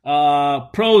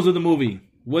 Pros of the movie.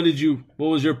 What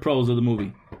was your pros of the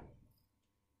movie?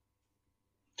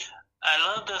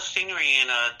 I love the scenery in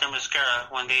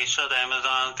Themyscira when they show the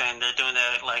Amazons and they're doing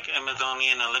that like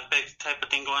Amazonian Olympics type of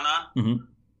thing going on.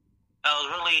 I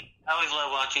always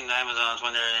love watching the Amazons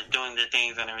when they're doing their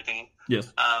things and everything.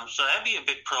 Yes. So that'd be a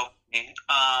big pro for me.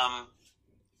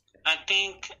 I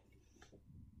think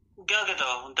Gal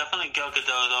Gadot, definitely Gal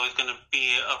Gadot is always going to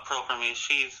be a pro for me.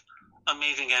 She's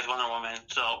amazing as Wonder Woman.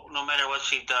 So no matter what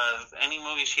she does, any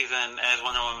movie she's in as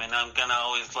Wonder Woman, I'm going to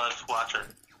always love to watch her.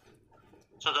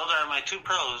 So those are my two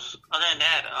pros. Other than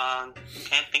that,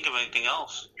 can't think of anything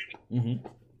else.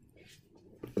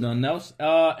 Nothing else?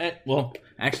 Well,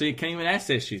 actually, I can't even ask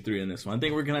SG3 in this one. I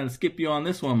think we're going to skip you on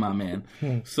this one, my man.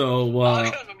 So,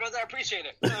 brother, I appreciate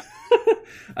it.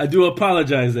 I do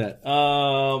apologize that.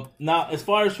 Now, as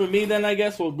far as for me, then I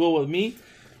guess we'll go with me.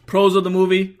 Pros of the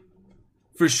movie,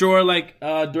 for sure. Like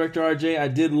Director RJ, I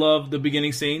did love the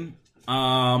beginning scene.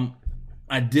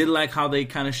 I did like how they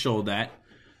kind of showed that.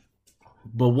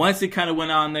 But once it kind of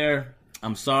went on there,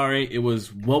 I'm sorry. It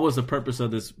was, what was the purpose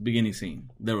of this beginning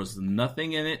scene? There was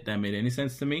nothing in it that made any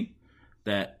sense to me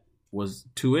that was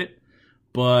to it.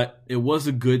 But it was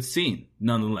a good scene,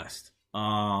 nonetheless.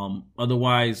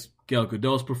 Otherwise, Gal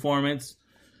Gadot's performance,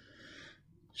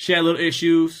 she had little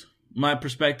issues, my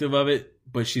perspective of it,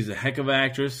 but she's a heck of an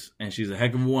actress, and she's a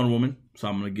heck of a Wonder Woman, so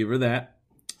I'm going to give her that.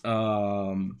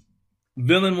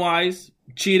 Villain-wise,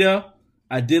 Cheetah,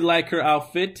 I did like her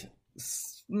outfit.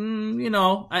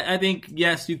 I think,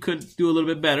 yes, you could do a little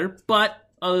bit better, but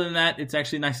other than that, it's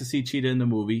actually nice to see Cheetah in the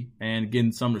movie and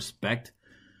getting some respect.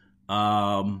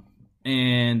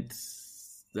 And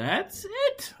that's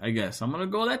it, I guess. I'm going to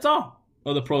go, that's all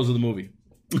of the pros of the movie.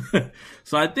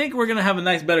 So I think we're going to have a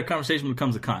nice, better conversation when it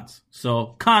comes to cons.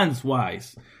 So,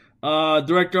 cons-wise,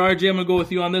 Director RJ, I'm going to go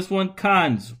with you on this one.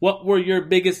 Cons, what were your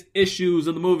biggest issues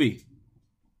of the movie?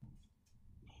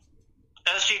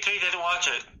 SG3 didn't watch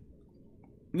it.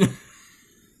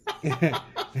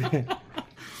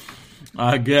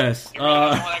 I guess. You really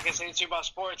don't know what I can say to you about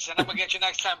sports, and I'm going to get you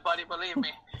next time, buddy, believe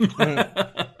me.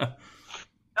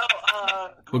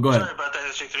 Well, go ahead. Sorry about that,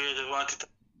 SG3. I just wanted to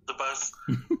the bus.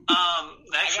 Actually,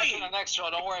 I got you on the next show.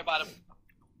 Don't worry about it.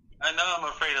 I know I'm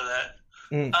afraid of that.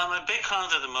 My big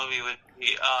cons of the movie would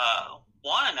be,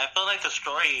 one, I felt like the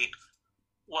story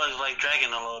was, like, dragging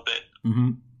a little bit.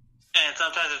 Mm-hmm. And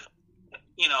sometimes,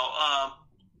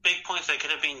 big points that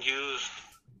could have been used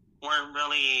weren't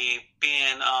really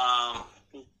being,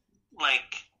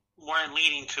 weren't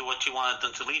leading to what you wanted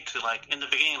them to lead to. Like, in the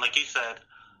beginning, like you said,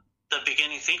 the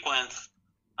beginning sequence,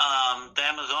 the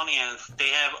Amazonians, they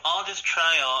have all this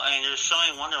trial, and you're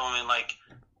showing Wonder Woman, like,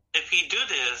 if you do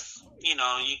this, you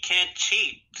can't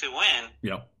cheat to win.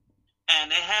 Yep.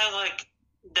 And it has, like,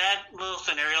 that little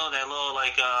scenario, that little,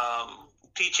 like,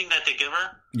 teaching that they give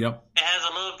her. Yep. It has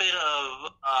a little bit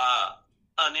of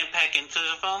an impact into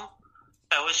the film.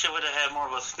 I wish it would have had more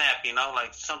of a snap,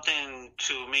 like something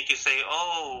to make you say,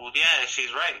 oh, yeah,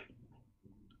 she's right.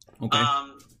 Okay.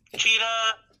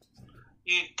 Cheetah,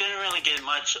 you didn't really get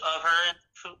much of her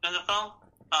in the film.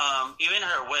 Even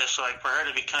her wish, like for her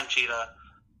to become Cheetah,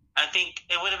 I think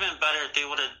it would have been better if they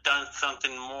would have done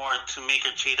something more to make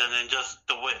her Cheetah than just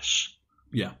the wish.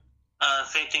 Yeah.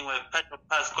 Same thing with Pedro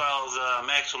Pascal's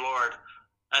Max Lord.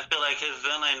 I feel like his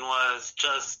villain was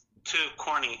just too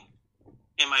corny,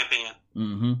 in my opinion.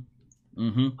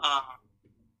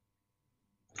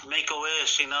 Make a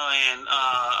wish, and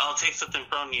I'll take something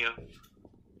from you.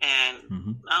 And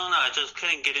I don't know, I just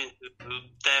couldn't get into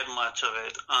that much of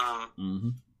it.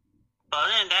 But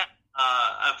other than that,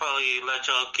 I'll probably let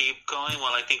y'all keep going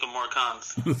while I think of more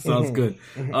cons. Sounds good.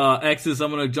 Eksys,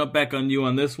 I'm going to jump back on you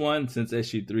on this one. Since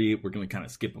SG3, we're going to kind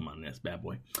of skip them on this bad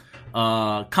boy.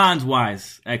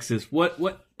 Cons-wise, Eksys, what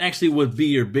actually would be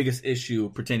your biggest issue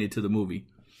pertaining to the movie?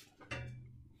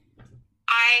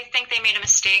 I think they made a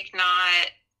mistake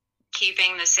not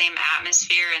keeping the same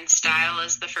atmosphere and style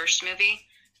as the first movie.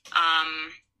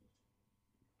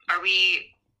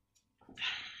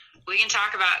 We can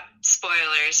talk about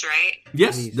spoilers, right?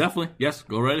 Yes, definitely. Yes,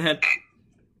 go right ahead.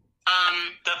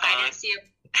 I didn't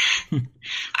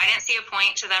see a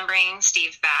point to them bringing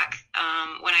Steve back.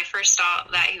 When I first saw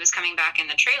that he was coming back in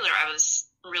the trailer, I was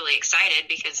really excited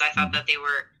because I thought that they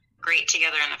were great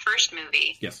together in the first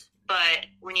movie. Yes. But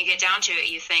when you get down to it,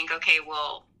 you think, okay,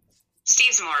 well,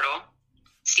 Steve's mortal.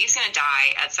 Steve's going to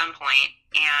die at some point,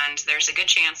 and there's a good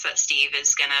chance that Steve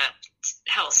is going to...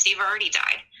 Hell, Steve already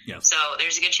died. Yes. So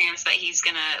there's a good chance that he's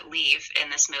going to leave in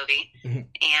this movie.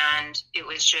 And it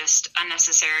was just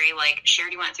unnecessary. Like, she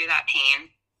already went through that pain.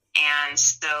 And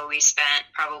so we spent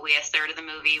probably a third of the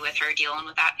movie with her dealing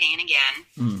with that pain again.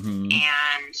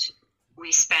 And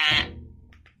we spent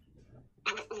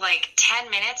like 10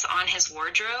 minutes on his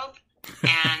wardrobe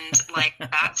and like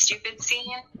that stupid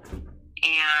scene.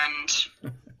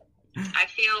 And I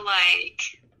feel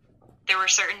like there were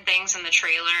certain things in the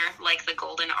trailer, like the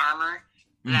golden armor,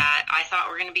 that I thought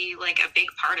were going to be like a big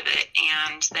part of it.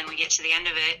 And then we get to the end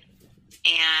of it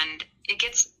and it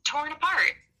gets torn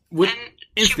apart. And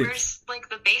she wears like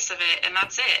the base of it, and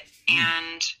that's it.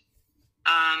 And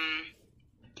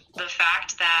the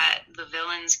fact that the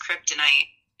villain's kryptonite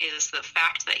is the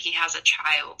fact that he has a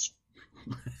child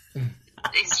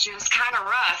is just kind of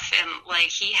rough. And like,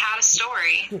 he had a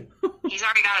story. He's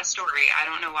already got a story. I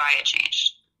don't know why it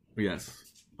changed. Yes,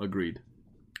 agreed.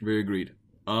 Very agreed.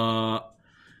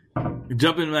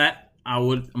 Jump into that. I'm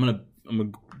gonna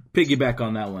piggyback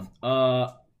on that one.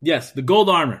 Yes, the gold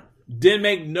armor. Didn't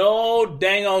make no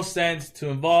dang old sense to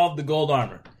involve the gold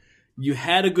armor. You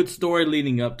had a good story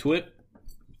leading up to it.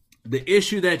 The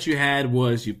issue that you had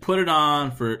was you put it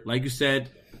on for, like you said,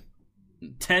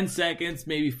 10 seconds,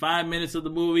 maybe 5 minutes of the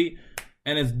movie,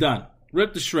 and it's done.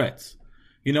 Rip the shreds.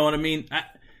 You know what I mean?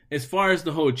 As far as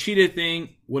the whole cheetah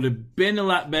thing, would have been a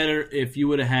lot better if you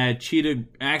would have had Cheetah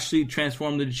actually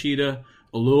transformed into Cheetah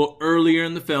a little earlier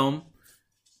in the film.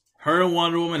 Her and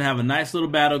Wonder Woman have a nice little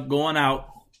battle going out.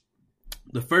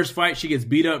 The first fight, she gets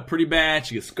beat up pretty bad.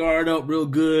 She gets scarred up real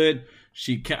good.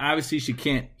 She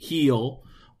can't heal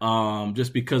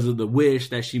just because of the wish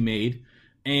that she made.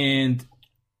 And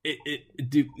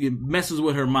it messes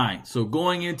with her mind. So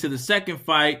going into the second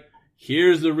fight,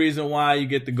 here's the reason why you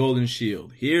get the golden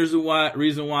shield. Here's the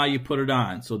reason why you put it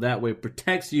on. So that way it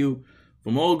protects you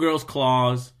from old girl's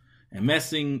claws and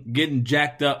getting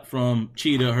jacked up from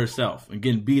Cheetah herself and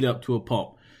getting beat up to a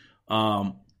pulp.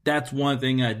 That's one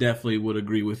thing I definitely would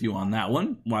agree with you on that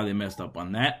one, why they messed up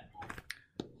on that.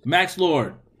 Max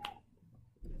Lord.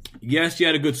 Yes, you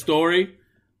had a good story,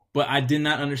 but I did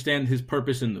not understand his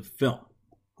purpose in the film.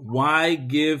 Why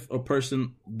give a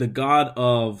person the god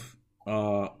of,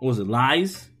 what was it,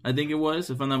 lies? I think it was,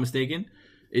 if I'm not mistaken.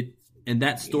 In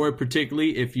that story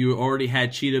particularly, if you already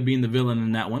had Cheetah being the villain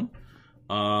in that one,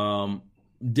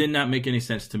 did not make any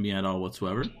sense to me at all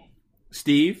whatsoever.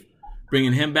 Steve,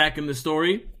 bringing him back in the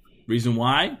story. Reason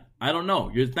why? I don't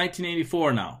know. You're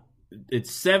 1984 now.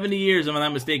 It's 70 years, if I'm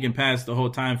not mistaken, past the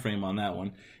whole time frame on that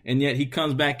one. And yet he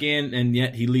comes back in, and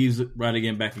yet he leaves back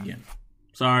again.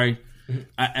 Sorry.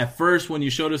 At first, when you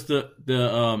showed us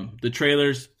the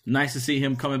trailers, nice to see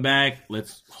him coming back.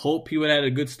 Let's hope he would have had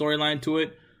a good storyline to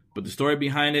it. But the story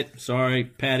behind it, sorry,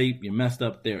 Patty, you messed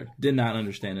up there. Did not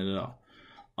understand it at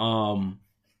all.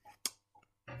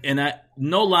 And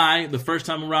no lie, the first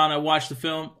time around I watched the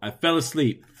film, I fell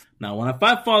asleep. Now, if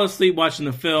I fall asleep watching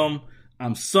the film,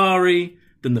 I'm sorry,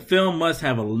 then the film must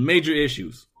have major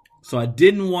issues. So I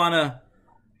didn't want to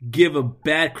give a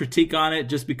bad critique on it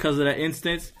just because of that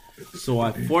instance. So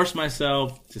I forced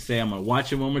myself to say I'm going to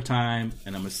watch it one more time,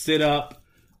 and I'm going to sit up.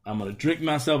 I'm going to drink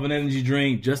myself an energy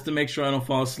drink just to make sure I don't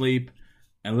fall asleep.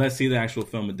 And let's see the actual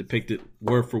film and depict it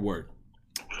word for word.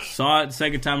 Saw it the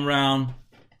second time around.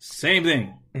 Same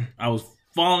thing. I was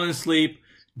falling asleep.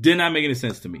 Did not make any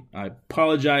sense to me. I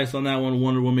apologize on that one,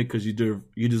 Wonder Woman, because you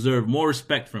deserve more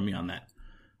respect from me on that.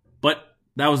 But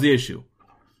that was the issue.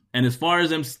 And as far as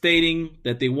them stating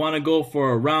that they want to go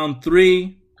for a round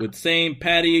 3 with same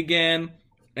Patty again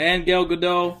and Gal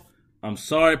Gadot, I'm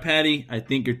sorry, Patty. I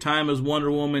think your time as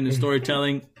Wonder Woman in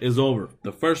storytelling is over.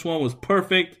 The first one was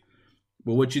perfect,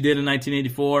 but what you did in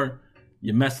 1984,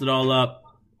 you messed it all up.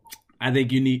 I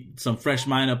think you need some fresh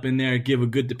mind up in there. Give a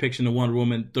good depiction of Wonder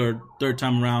Woman third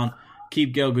time around.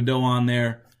 Keep Gal Gadot on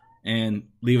there and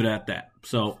leave it at that.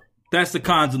 So that's the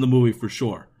cons of the movie for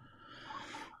sure.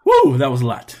 Woo, that was a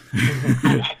lot.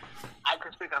 I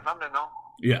can speak on something, no?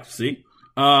 Yeah, see?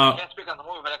 I can't speak on the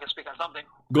movie, but I can speak on something.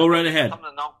 Go right ahead.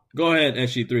 Something, no? Go ahead,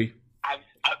 SG3. I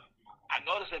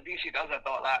noticed that DC does that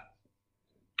though a lot.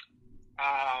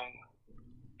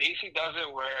 DC does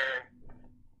it where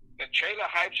the trailer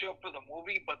hypes you up for the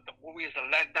movie, but the movie is a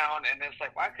letdown, and it's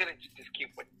like, why couldn't you just keep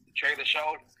what the trailer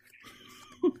showed?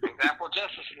 For example,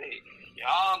 Justice League.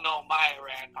 Y'all know my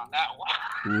rant on that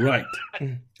one. Right.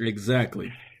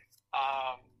 Exactly.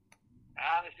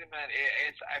 Honestly, man,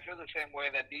 I feel the same way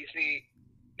that DC,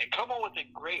 they come up with a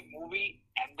great movie,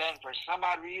 and then for some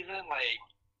odd reason, like,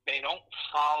 they don't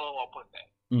follow up with it.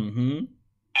 Mm-hmm.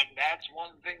 And that's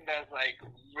one thing that's, like,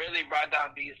 really brought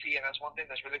down DC, and that's one thing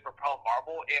that's really propelled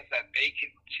Marvel, is that they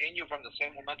continue from the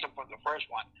same momentum from the first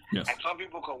one. Yes. And some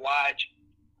people could watch,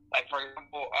 like, for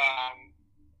example,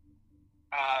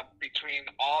 between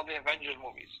all the Avengers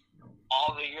movies,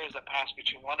 all the years that passed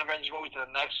between one Avengers movie to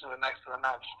the next, to the next, to the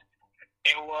next,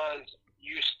 it was,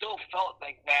 you still felt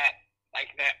like that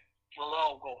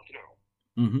flow go through.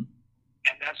 Mm-hmm.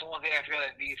 And that's the one thing I feel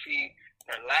that DC,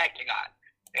 they're lacking on.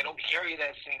 They don't carry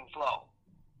that same flow.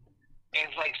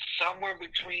 It's like somewhere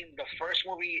between the first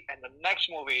movie and the next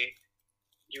movie,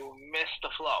 you miss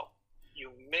the flow. You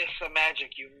miss the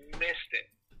magic. You missed it.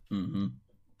 Mm-hmm.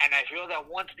 And I feel that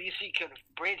once DC can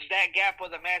bridge that gap of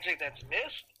the magic that's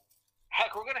missed,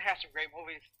 heck, we're going to have some great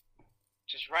movies.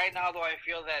 Just right now, though, I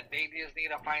feel that they just need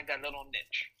to find that little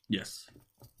niche. Yes.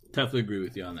 Definitely agree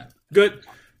with you on that.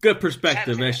 Good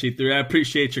perspective, SG3. I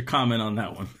appreciate your comment on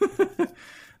that one.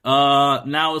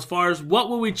 Now, as far as what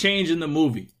will we change in the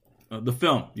movie, the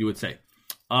film, you would say.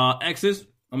 Eksys,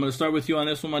 I'm going to start with you on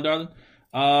this one, my darling.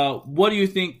 What do you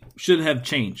think should have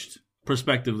changed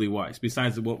perspectively wise,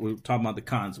 besides what we're talking about the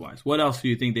cons wise? What else do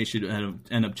you think they should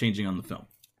end up changing on the film?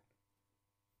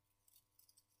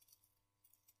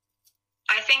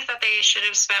 I think that they should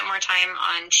have spent more time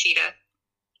on Cheetah.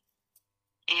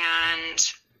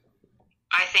 And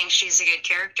I think she's a good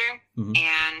character,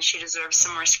 and she deserves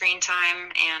some more screen time.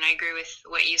 And I agree with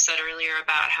what you said earlier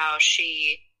about how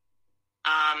she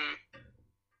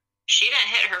didn't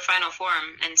hit her final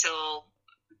form until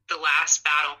the last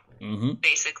battle,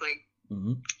 basically.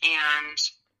 And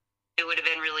it would have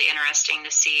been really interesting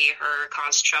to see her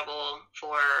cause trouble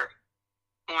for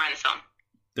more in the film.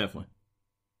 Definitely.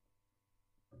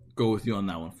 Go with you on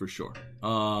that one for sure.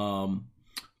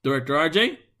 Director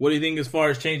RJ, what do you think as far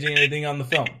as changing anything on the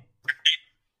film?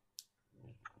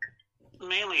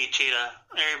 Mainly Cheetah.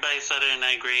 Everybody said it, and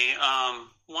I agree.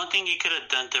 One thing you could have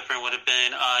done different would have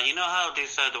been, you know how they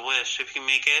said the wish, if you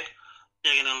make it,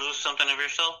 you're going to lose something of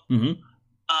yourself?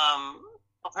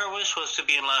 Her wish was to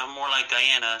be more like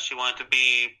Diana. She wanted to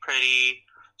be pretty.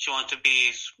 She wanted to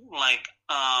be like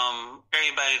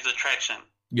everybody's attraction.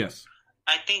 Yes.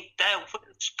 I think that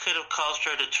could have caused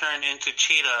her to turn into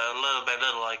Cheetah little by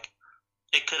little. Like,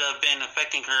 it could have been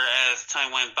affecting her as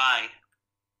time went by.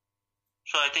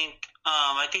 So I think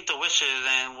the wishes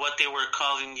and what they were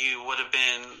causing you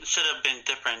should have been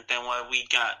different than what we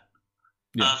got.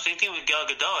 Yeah. Same thing with Gal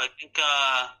Gadot. I think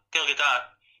Gal Gadot,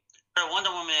 her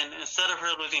Wonder Woman, instead of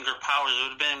her losing her powers, it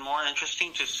would have been more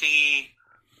interesting to see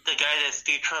the guy that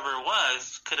Steve Trevor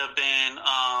could have been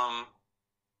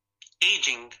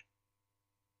aging.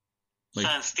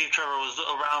 Since Steve Trevor was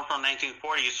around from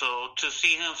 1940, so to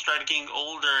see him start getting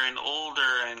older and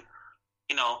older, and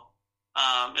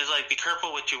it's like, be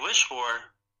careful what you wish for.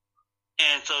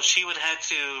 And so she would have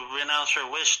to renounce her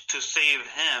wish to save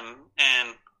him,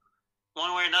 and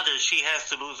one way or another, she has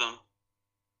to lose him.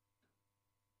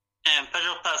 And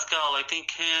Pedro Pascal, I think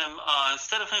him,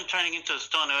 instead of him turning into a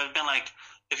stone, it would have been like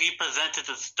if he presented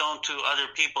the stone to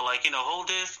other people, like, hold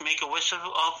this, make a wish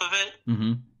off of it,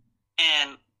 and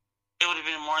it would have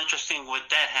been more interesting with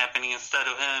that happening instead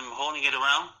of him holding it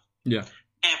around. Yeah.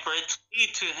 And for it to lead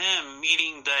to him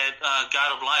meeting that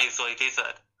God of Lies, like they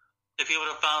said. If he would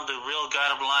have found the real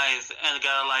God of Lies, and the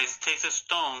God of Lies takes a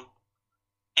stone,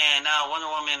 and now Wonder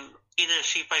Woman, either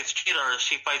she fights Cheetah or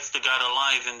she fights the God of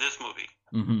Lies in this movie.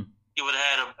 You would have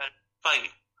had a better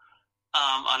fight.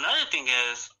 Another thing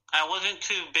is, I wasn't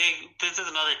too big, this is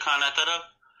another con I thought of,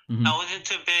 I wasn't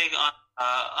too big on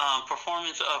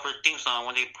performance of her theme song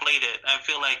when they played it. I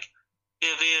feel like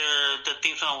either the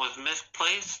theme song was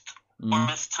misplaced or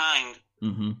mistimed.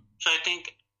 So I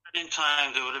think in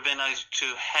times it would have been nice to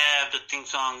have the theme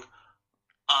song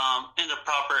in the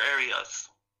proper areas.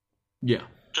 Yeah.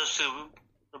 Just to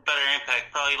a better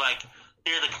impact. Probably like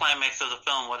near the climax of the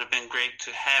film would have been great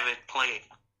to have it played.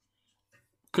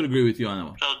 Could agree with you on that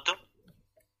one. So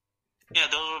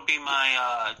those would be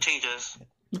my changes.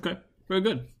 Okay. Very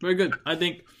good. Very good. I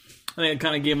think I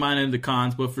kind of gave mine into the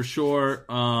cons, but for sure,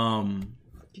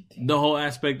 the whole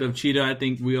aspect of Cheetah, I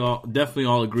think we all definitely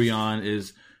all agree on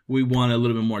is we want a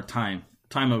little bit more time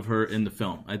of her in the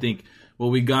film. I think what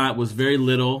we got was very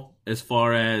little as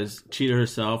far as Cheetah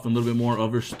herself, and a little bit more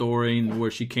of her story and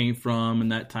where she came from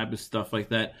and that type of stuff like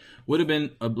that. Would have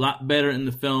been a lot better in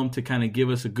the film to kind of give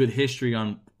us a good history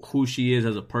on who she is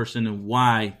as a person and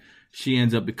why she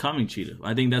ends up becoming Cheetah.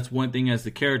 I think that's one thing as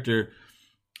the character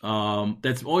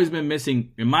that's always been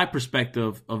missing in my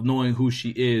perspective of knowing who she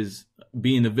is,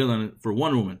 being the villain for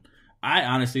Wonder Woman. I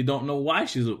honestly don't know why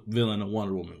she's a villain of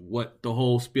Wonder Woman, what the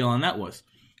whole spiel on that was.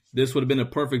 This would have been a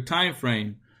perfect time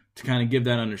frame to kind of give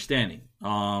that understanding.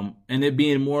 And it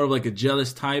being more of like a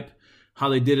jealous type, how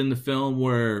they did in the film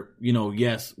where,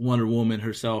 yes, Wonder Woman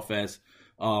herself as,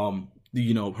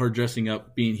 her dressing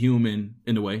up, being human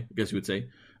in a way, I guess you would say,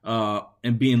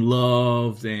 and being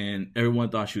loved, and everyone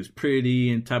thought she was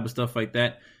pretty and type of stuff like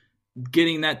that.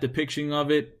 Getting that depiction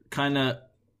of it kind of,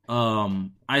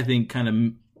 I think,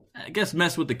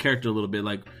 mess with the character a little bit.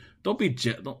 Like, don't be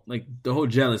like the whole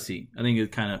jealousy. I think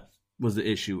it kind of was the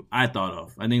issue I thought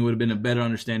of. I think it would have been a better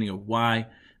understanding of why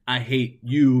I hate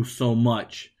you so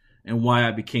much and why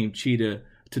I became Cheetah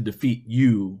to defeat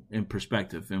you in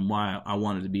perspective, and why I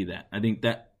wanted to be that. I think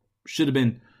that should have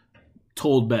been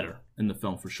told better in the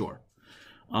film for sure.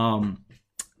 I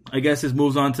guess this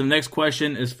moves on to the next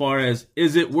question as far as,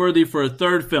 is it worthy for a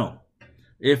third film?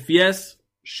 If yes,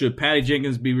 should Patty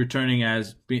Jenkins be returning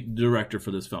as director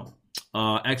for this film?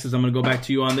 Eksys, I'm going to go back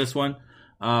to you on this one.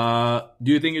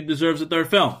 Do you think it deserves a third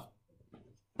film?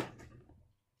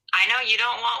 I know you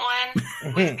don't want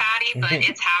one with Patty, but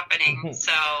it's happening,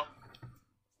 so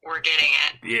we're getting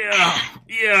it.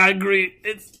 Yeah, I agree.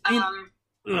 It's I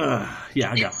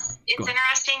got. it's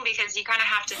interesting because you kind of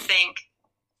have to think,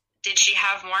 did she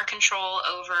have more control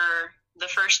over the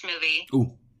first movie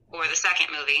or the second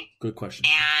movie? Good question.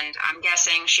 And I'm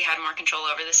guessing she had more control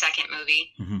over the second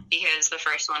movie because the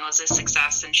first one was a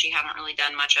success and she hadn't really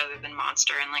done much other than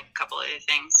Monster and like a couple other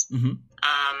things.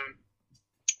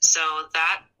 So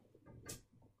that,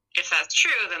 if that's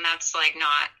true, then that's like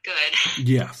not good.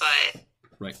 Yes. But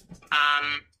right.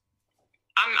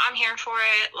 I'm here for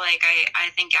it. Like I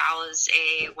think Al is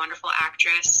a wonderful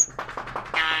actress,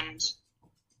 and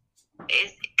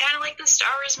it's kind of like the Star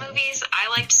Wars movies. I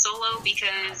liked Solo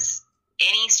because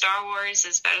any Star Wars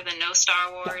is better than no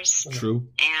Star Wars. True.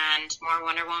 And more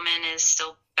Wonder Woman is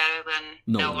still better than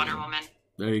no Wonder Woman.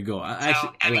 There you go. I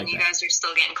mean, like you guys are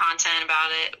still getting content about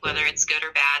it, whether it's good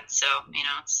or bad. So, you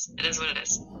know, it is what it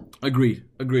is. Agreed,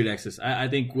 Eksys. I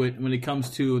think when it comes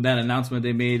to that announcement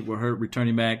they made with her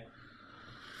returning back,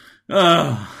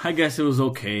 I guess it was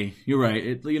okay. You're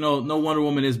right. No Wonder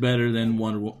Woman is better than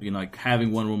like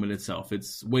having Wonder Woman itself.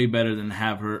 It's way better than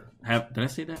have. Did I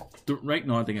say that right?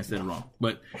 No, I think I said it wrong.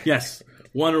 But yes,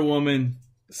 Wonder Woman,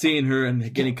 seeing her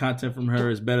and getting content from her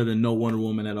is better than no Wonder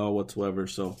Woman at all whatsoever.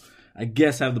 So I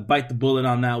guess I have to bite the bullet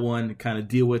on that one and kind of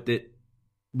deal with it.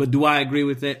 But do I agree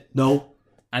with it? No.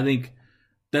 I think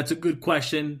that's a good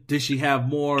question. Did she have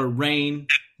more reign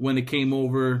when it came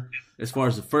over as far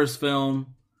as the first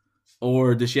film?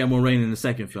 Or did she have more reign in the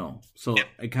second film? So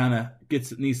it kind of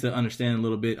needs to understand a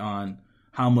little bit on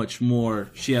how much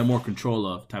more she had more control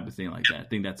of, type of thing like that. I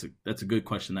think that's a good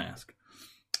question to ask.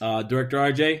 Director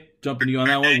RJ, jumping to you on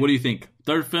that one. What do you think?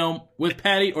 Third film with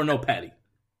Patty or no Patty?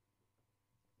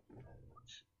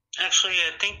 Actually,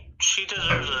 I think she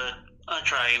deserves a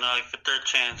try. Like a third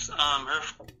chance. Her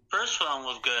first film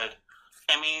was good.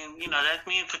 I mean, that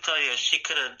means to tell you she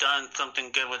could have done something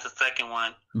good with the second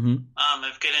one.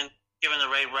 If given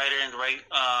the right writer and the right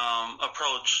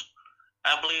approach.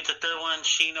 I believe the third one,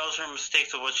 she knows her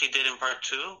mistakes of what she did in part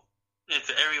two. It's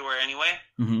everywhere anyway.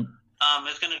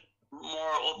 It's going to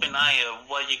more open eye of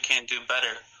what you can do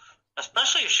better.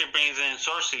 Especially if she brings in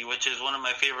Sorcy, which is one of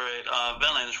my favorite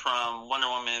villains from Wonder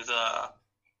Woman's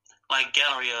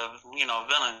gallery of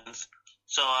villains.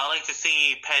 So I like to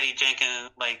see Patty Jenkins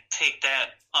take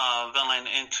that villain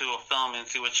into a film and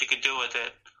see what she could do with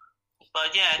it.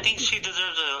 But yeah, I think she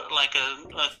deserves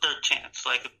a third chance,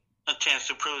 like a chance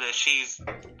to prove that she's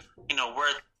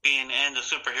worth being in the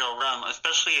superhero realm.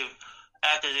 Especially if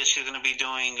after this she's going to be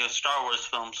doing a Star Wars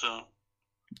film soon.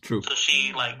 True. So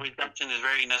she redemption is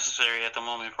very necessary at the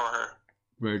moment for her.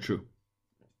 Very true.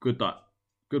 Good thought.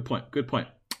 Good point.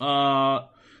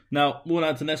 Now moving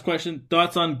on to the next question.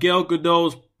 Thoughts on Gal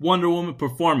Gadot's Wonder Woman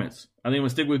performance? I think I'm gonna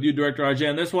stick with you, Director RJ,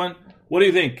 on this one. What do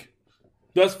you think?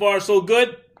 Thus far, so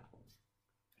good.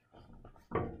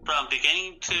 From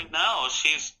beginning to now,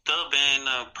 she's still been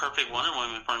a perfect Wonder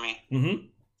Woman for me.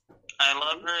 I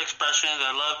love her expressions.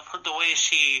 I love the way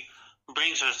she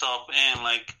brings herself in.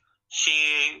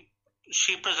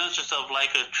 She presents herself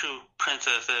like a true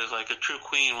princess is, like a true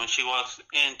queen when she walks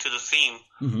into the scene.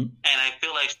 And I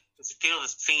feel like she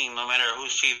steals the scene no matter who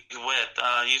she's with.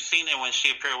 You've seen it when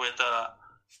she appeared with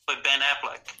Ben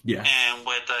Affleck and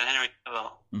with Henry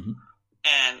Cavill.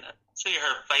 And see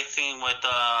her fight scene with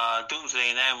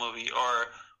Doomsday in that movie, or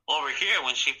over here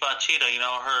when she fought Cheetah.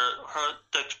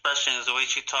 The expressions, the way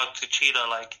she talked to Cheetah,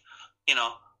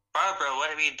 Barbara, what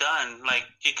have you done?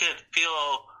 You could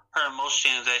feel her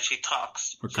emotions as she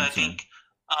talks. So I think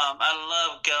I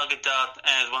love Gal Gadot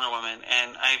as Wonder Woman,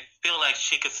 and I feel like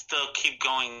she could still keep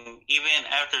going even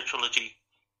after the trilogy.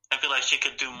 I feel like she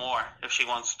could do more if she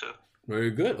wants to.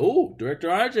 Very good. Oh, Director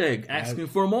RJ asking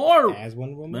for more. As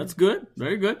Wonder Woman. That's good.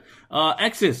 Very good.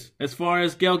 Eksys, as far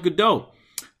as Gal Gadot,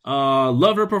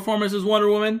 love her performance as Wonder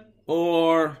Woman,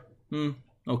 or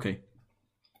okay.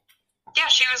 Yeah,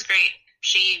 she was great.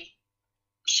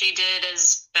 She did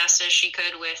as best as she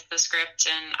could with the script,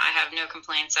 and I have no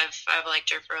complaints. I've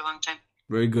liked her for a long time.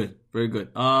 Very good. Very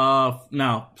good.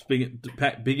 Now,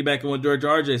 piggybacking on what George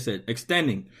RJ said,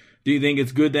 extending. Do you think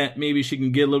it's good that maybe she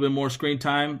can get a little bit more screen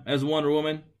time as Wonder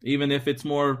Woman, even if it's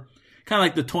more kind of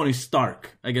like the Tony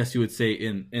Stark, I guess you would say,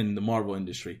 in the Marvel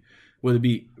industry? Would it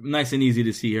be nice and easy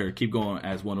to see her keep going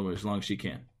as Wonder Woman as long as she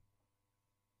can?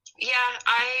 Yeah,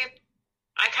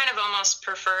 I kind of almost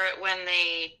prefer it when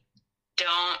they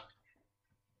don't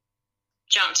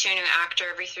jump to a new actor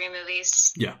every 3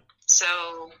 movies. Yeah. So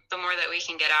the more that we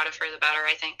can get out of her, the better,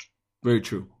 I think. Very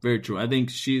true. Very true. I think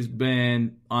she's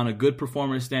been on a good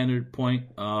performance standard point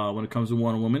when it comes to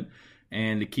Wonder Woman.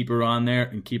 And to keep her on there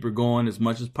and keep her going as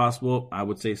much as possible, I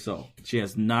would say so. She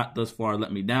has not thus far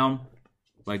let me down.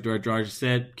 Like George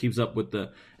said, keeps up with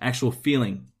the actual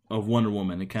feeling of Wonder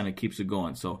Woman. It kind of keeps it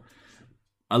going. So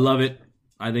I love it.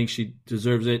 I think she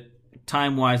deserves it.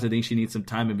 Time-wise, I think she needs some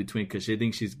time in between because she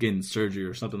thinks she's getting surgery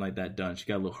or something like that done. She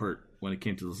got a little hurt when it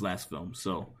came to this last film.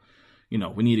 So,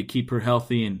 we need to keep her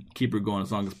healthy and keep her going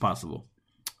as long as possible.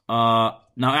 Now,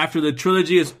 after the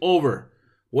trilogy is over,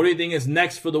 what do you think is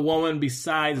next for the woman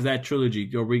besides that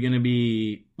trilogy? Are we going to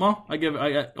be... Well,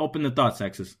 I open the thoughts,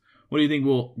 Eksys. What do you think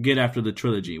we'll get after the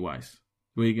trilogy-wise?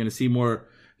 Are we going to see more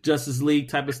Justice League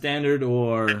type of standard,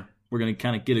 or we're going to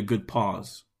kind of get a good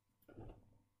pause?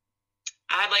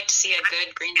 I'd like to see a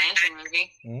good Green Lantern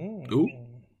movie. Ooh.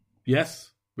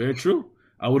 Yes, very true.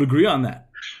 I would agree on that.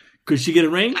 Could she get a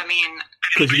ring? I mean...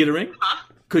 Could she get a ring? Huh?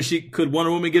 Could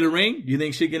Wonder Woman get a ring? Do you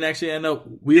think she can actually end up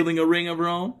wielding a ring of her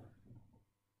own?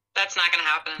 That's not going to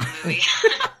happen in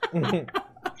the movie.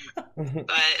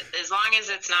 But as long as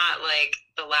it's not like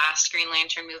the last Green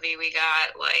Lantern movie we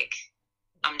got, like,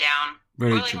 I'm down.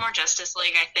 Very or like true. more Justice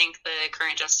League. I think the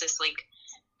current Justice League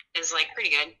is like pretty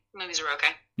good. Movies are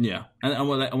okay. Yeah, and I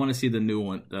want to see the new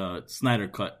one, Snyder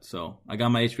Cut. So I got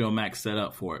my HBO Max set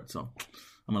up for it. So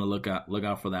I'm gonna look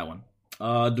out for that one.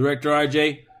 Director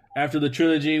RJ, after the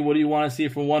trilogy, what do you want to see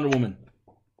from Wonder Woman?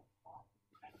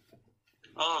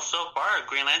 Oh, so far,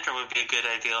 Green Lantern would be a good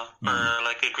idea for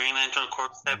like a Green Lantern Corps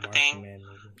type of thing.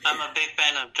 I'm a big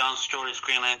fan of Jon Stewart's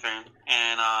Green Lantern,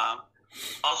 and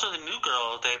also the new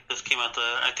girl that just came out.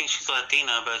 I think she's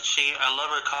Latina, but I love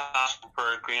her costume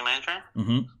for Green Lantern.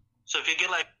 Mm-hmm. So if you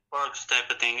get like Corps type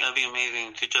of thing, it'd be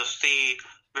amazing to just see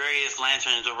various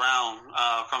lanterns around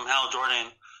from Hal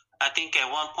Jordan. I think at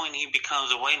one point he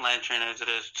becomes a White Lantern as it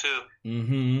is too.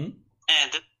 Mm-hmm.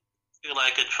 And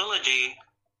like a trilogy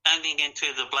ending into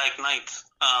the Black Knights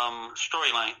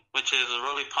storyline, which is a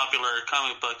really popular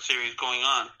comic book series going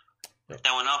on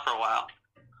that went on for a while.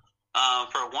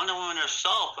 For Wonder Woman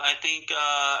herself, I think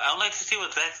I would like to see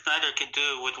what Zack Snyder could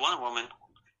do with Wonder Woman.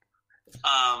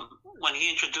 When he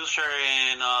introduced her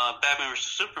in Batman vs.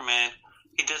 Superman,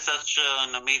 he did such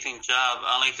an amazing job.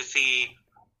 I'd like to see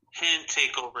him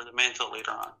take over the mantle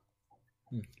later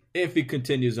on. If he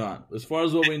continues on. As far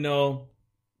as what we know,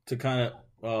 to kind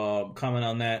of comment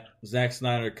on that, Zack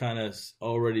Snyder kind of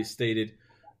already stated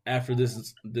after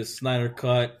this Snyder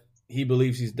Cut, he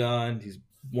believes he's done. He's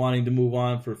wanting to move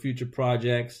on for future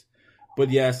projects. But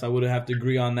yes, I would have to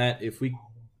agree on that.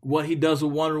 What he does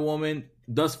with Wonder Woman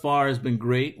thus far has been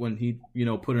great when he,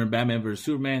 put her in Batman vs.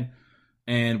 Superman,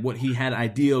 and what he had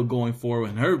ideal going forward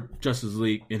in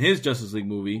his Justice League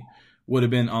movie would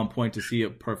have been on point to see a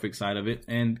perfect side of it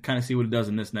and kind of see what it does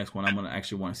in this next one. I'm going to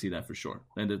actually want to see that for sure.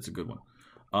 And it's a good one.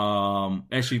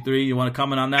 SG3, you want to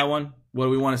comment on that one? What do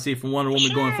we want to see from Wonder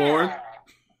Woman going forward?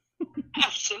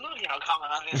 Absolutely, I'll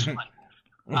comment on this one.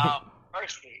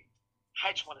 Firstly,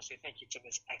 I just want to say thank you to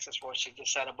Miss Eksys for what she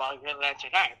just said about Green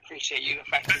Lantern. I appreciate you, the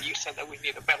fact that you said that we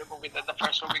need a better movie than the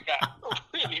first one we got. I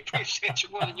really appreciate you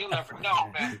more than you'll ever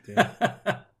know, man.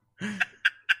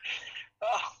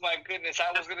 Oh, my goodness.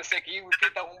 I was going to say, can you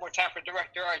repeat that one more time for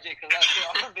Director RJ? Because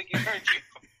I don't think he heard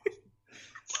you.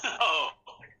 Oh.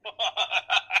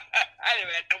 I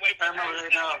didn't have to wait for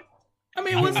that. I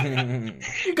mean,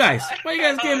 you guys, why you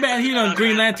guys getting bad heat on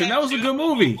Green Lantern? That was a good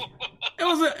movie. It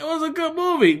was a good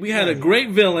movie. We had a great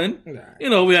villain.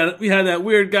 We had that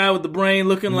weird guy with the brain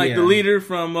looking like the leader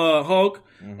from Hulk.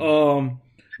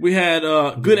 We had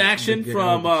good action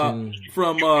from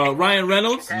Ryan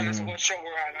Reynolds. Regardless of what show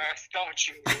we're on, don't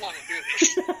you want to do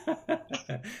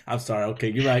this? I'm sorry. Okay,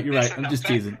 you're right. Listen, I'm just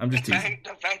teasing.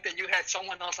 The fact that you had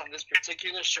someone else on this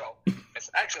particular show, as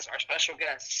Eksys, our special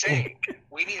guest, saying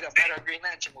we need a better Green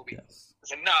Lantern movie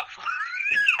is enough.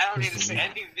 I don't need to say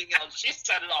anything else. She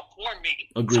set it all for me.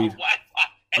 Agreed.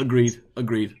 So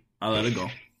Agreed. I'll let it go.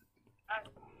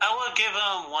 I will give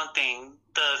him one thing.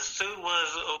 The suit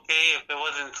was okay if it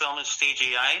wasn't so much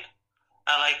CGI.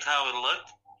 I liked how it looked.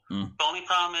 The only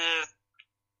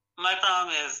my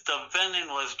problem is the villain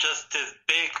was just this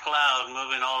big cloud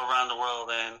moving all around the world,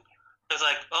 and it's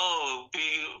like, oh, be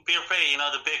afraid,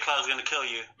 the big cloud's gonna kill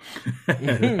you.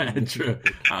 True.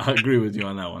 I agree with you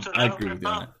on that one. So I agree with you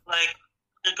on that. Like,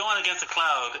 you're going against a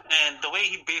cloud, and the way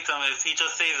he beats him is he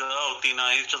just says an oath,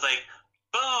 he's just like,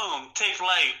 boom, take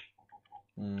flight.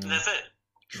 That's it.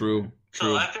 True.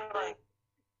 So I feel like,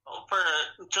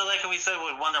 just like we said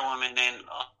with Wonder Woman and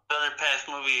other past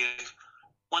movies,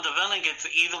 when the villain gets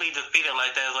easily defeated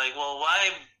like that, it's like, well,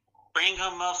 why bring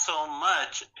him up so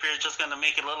much if you're just going to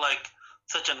make it look like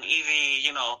such an easy,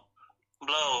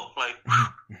 blow? Like,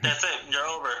 that's it, you're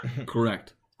over.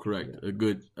 Correct. Nice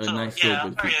sorry,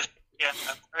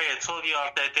 I told you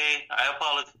off that day. I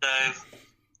apologize.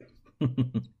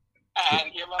 I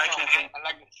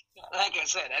like Like I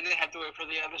said, I didn't have to wait for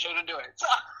the other show to do it. So,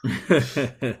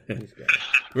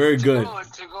 Very good.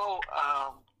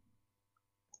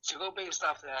 To go based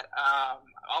off that,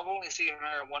 I've only seen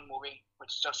her in one movie, which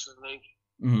is Justice League.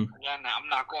 Mm-hmm. Again, I'm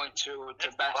not going to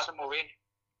bash the movie.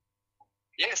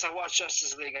 Yes, I watched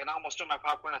Justice League and I almost threw my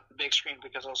popcorn at the big screen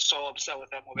because I was so upset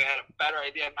with that movie. I had a better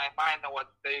idea in my mind than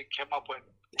what they came up with.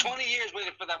 20 years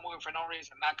waiting for that movie for no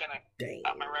reason. Not going to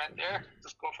stop my rant there.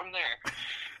 Just go from there.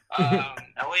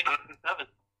 I waited 7.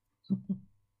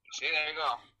 See, there you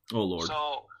go. Oh, Lord.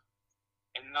 So,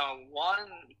 in the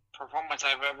one performance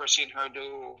I've ever seen her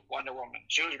do Wonder Woman,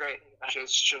 she was great. She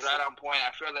was right on point.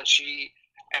 I feel that she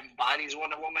embodies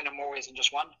Wonder Woman in more ways than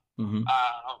just one. Mm-hmm.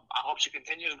 I hope she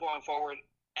continues going forward.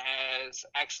 As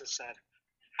Eksys said,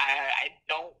 I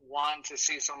don't want to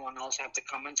see someone else have to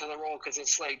come into the role because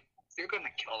it's like, you're going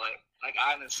to kill it. Like,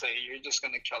 honestly, you're just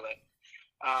going to kill it.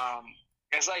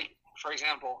 It's like, for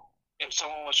example, if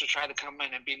someone was to try to come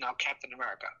in and be now Captain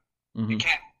America, Mm-hmm. you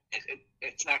can't.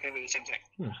 It's not going to be the same thing.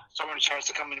 Someone tries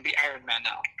to come in and be Iron Man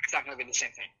now, it's not going to be the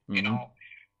same thing. Mm-hmm. You know,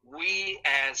 we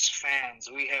as fans,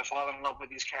 we have fallen in love with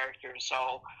these characters.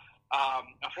 So,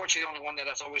 unfortunately, the only one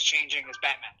that's always changing is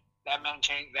Batman. That man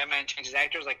changes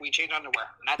actors like we change underwear.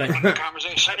 Not the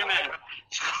conversation.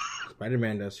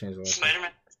 Spider-Man does change a lot.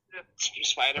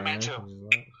 Spider-Man too.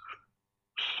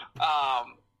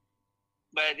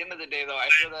 But at the end of the day, though, I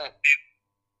feel that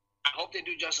I hope they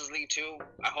do Justice League 2.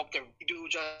 I hope they do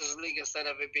Justice League instead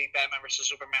of it being Batman vs.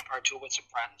 Superman Part 2 with some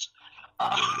friends.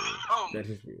 That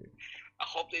is weird. I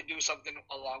hope they do something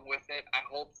along with it. I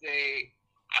hope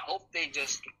they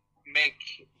just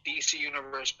make DC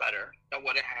Universe better than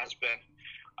what it has been.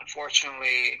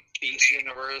 Unfortunately, DC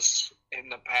Universe in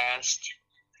the past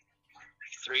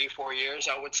 3-4 years,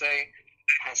 I would say,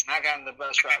 has not gotten the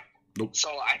best rep. Nope. So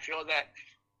I feel that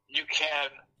you can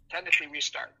technically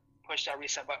restart, push that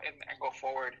reset button, and go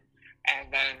forward.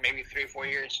 And then maybe 3-4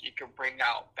 years, you can bring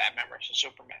out Batman vs.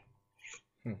 Superman.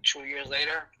 2 years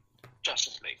later,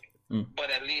 Justice League.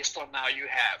 But at least till now you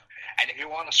have. And if you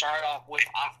want to start off with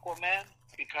Aquaman,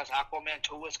 because Aquaman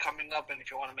 2 is coming up, and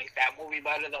if you want to make that movie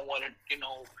better than what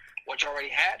you already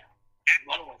had,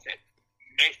 run with it.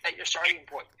 Make that your starting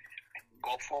point and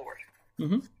go forward.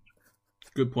 Mm-hmm.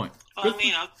 Good point. Well, I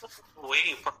mean, I'm just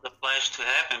waiting for the Flash to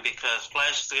happen because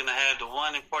Flash is going to have the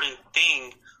one important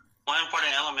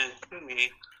element to me.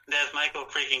 That's Michael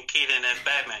freaking Keaton as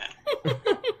Batman.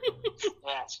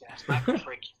 Yes, Michael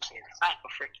freaking Keaton.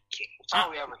 That's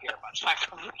all we ever hear about.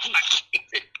 Michael freaking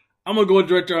Keaton. I'm going to go with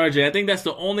Director RJ. I think that's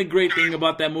the only great thing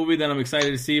about that movie that I'm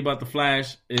excited to see about The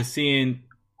Flash is seeing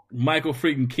Michael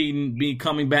freaking Keaton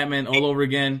becoming Batman all over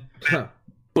again.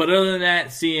 But other than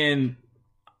that, seeing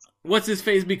what's his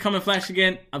face becoming Flash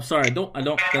again? I'm sorry,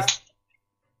 that's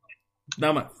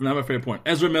not my favorite point.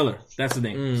 Ezra Miller, that's the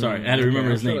name. Sorry, I had to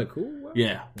remember his name. Cool. Wow.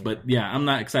 Yeah, but yeah, I'm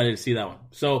not excited to see that one.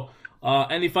 So,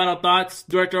 any final thoughts,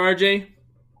 Director RJ?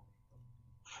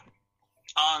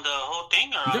 On the whole thing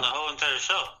or on the whole entire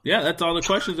show? Yeah, that's all the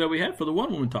questions that we had for the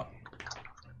One Woman Talk.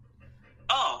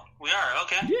 Oh, we are?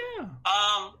 Okay. Yeah.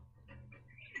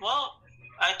 Well,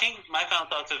 I think my final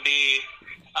thoughts would be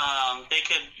they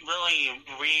could really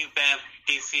revamp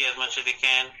DC as much as they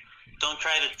can. Don't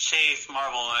try to chase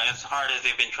Marvel as hard as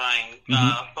they've been trying.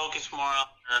 Focus more on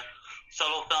their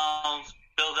solo films,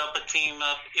 build up a team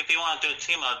up. If you want to do a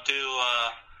team up, do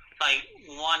like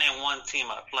 1-on-1 team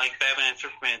up, like Batman and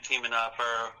Superman teaming up,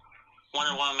 or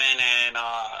Wonder Woman and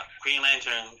Green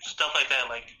Lantern, stuff like that.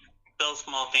 Like build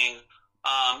small things.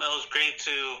 It was great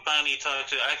to finally talk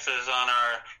to Eksys on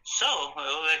our show.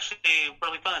 It was actually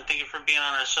really fun. Thank you for being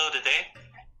on our show today.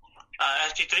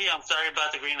 SG3, I'm sorry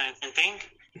about the Green Lantern thing.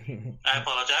 I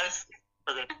apologize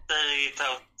for the 30th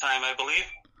time, I believe.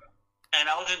 And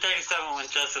I was in 37 when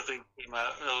Justice League came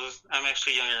out. I'm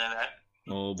actually younger than that.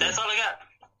 Oh, boy. That's all I got.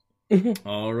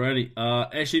 Alrighty.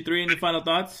 SG3, any final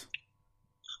thoughts?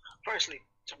 Firstly,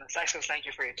 Eksys, thank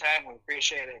you for your time. We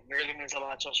appreciate it. It really means a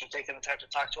lot to us for taking the time to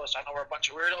talk to us. I know we're a bunch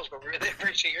of weirdos, but we really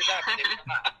appreciate your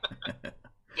time.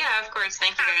 Yeah, of course.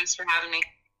 Thank you guys for having me.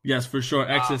 Yes, for sure.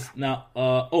 Eksys. Now,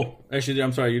 actually,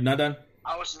 I'm sorry. You're not done?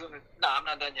 I'm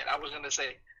not done yet. I was going to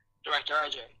say, Director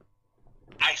RJ,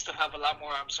 I still have a lot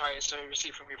more I'm sorry to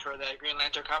receive from you for that Green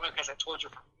Lantern comic because I told you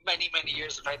for many, many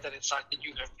years the fact that it sucked and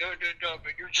you go, no,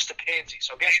 but you're just a pansy.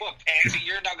 So guess what, pansy?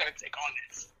 You're not going to take on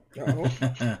this.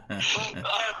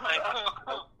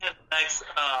 Next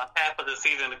half of the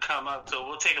season to come up, so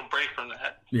we'll take a break from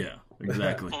that. Yeah,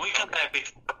 exactly. When we come back, we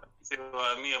can to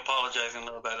me apologizing a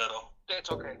little bit at all.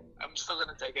 That's okay. I'm still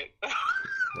going to take it.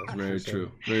 That's very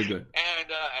true. Very good.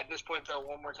 And at this point, though,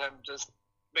 one more time, just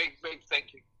big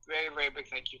thank you. very, very big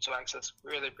thank you to Eksys.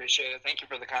 Really appreciate it. Thank you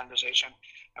for the conversation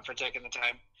and for taking the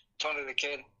time. Tony the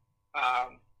Kid,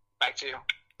 back to you.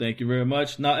 Thank you very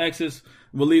much. Now, Eksys,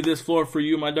 we'll leave this floor for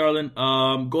you, my darling.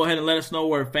 Go ahead and let us know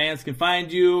where fans can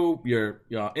find you. Your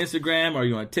Instagram, are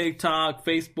you on TikTok,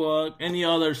 Facebook, any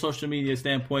other social media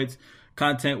standpoints,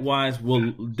 content-wise.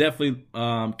 We'll definitely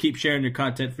keep sharing your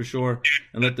content for sure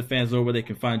and let the fans know where they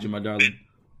can find you, my darling.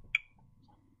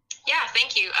 Yeah,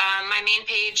 thank you. My main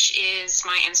page is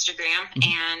my Instagram,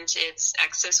 and it's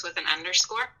Eksys with an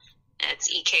underscore.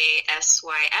 It's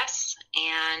EKSYS,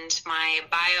 and my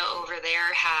bio over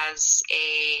there has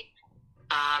a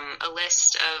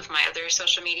list of my other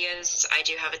social medias. I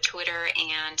do have a Twitter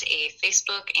and a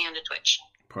Facebook and a Twitch.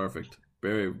 Perfect.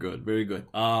 Very good. Very good.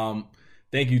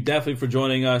 Thank you definitely for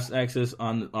joining us, Eksys,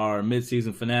 on our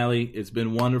mid-season finale. It's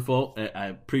been wonderful. I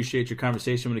appreciate your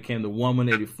conversation when it came to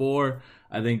 1/184.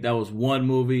 I think that was one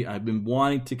movie I've been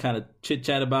wanting to kind of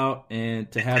chit-chat about,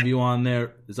 and to have you on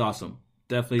there is awesome.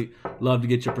 Definitely love to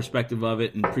get your perspective of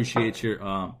it, and appreciate your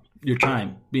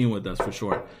time being with us for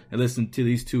sure, and listen to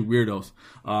these two weirdos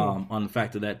on the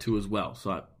fact of that too as well.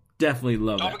 So I definitely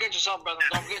love that. Don't forget yourself, brother.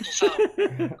 Don't forget yourself.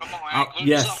 Come on, man. Put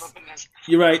yourself up in this.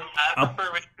 You're right.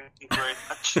 Very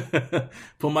much.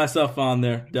 Put myself on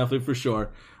there, definitely for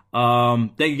sure.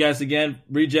 Thank you guys again,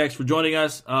 Rejects, for joining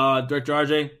us. Director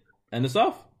RJ, end us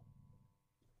off.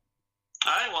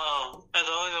 All right, well, as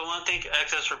always, I want to thank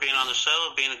Eksys for being on the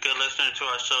show, being a good listener to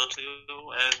our show,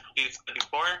 too, as you said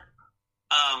before.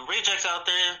 Rejects out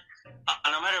there,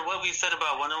 no matter what we said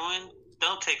about Wonder Woman,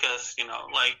 don't take us, give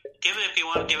it if you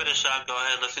want to give it a shot, go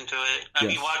ahead, listen to it. I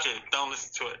mean, watch it, don't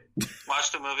listen to it.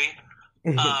 Watch the movie.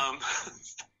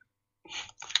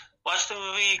 Watch the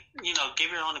movie, give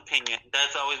your own opinion.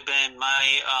 That's always been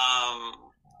my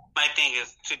thing,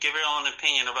 is to give your own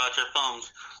opinion about your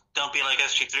films. Don't be like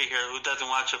SG3 here, who doesn't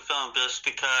watch a film just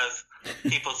because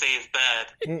people say it's bad.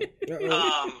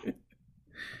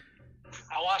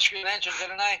 I watched Green Lantern,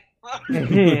 didn't I?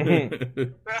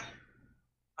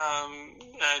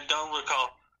 I don't recall.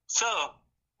 So,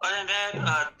 other than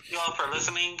that, you all for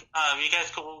listening. You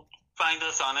guys can find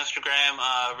us on Instagram,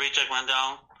 Reject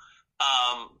Rundown.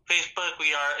 Facebook,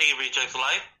 we are a Rejects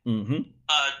Life.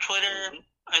 Twitter,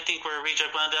 I think we're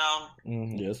Reject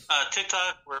Rundown. Yes.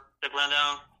 TikTok, we're Reject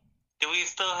Rundown. Do we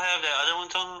still have that other one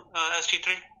on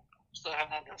SG3? Still have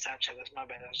that on Snapchat. That's my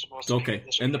bad. I was supposed to. Okay.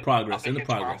 In the progress.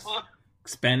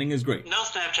 Expanding is great. No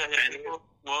Snapchat yet. We'll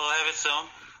have it soon.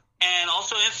 And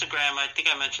also Instagram. I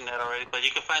think I mentioned that already. But you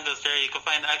can find us there. You can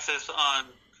find Eksys on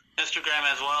Instagram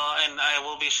as well. And I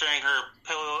will be sharing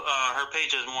her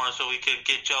pages more so we could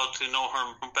get y'all to know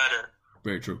her better.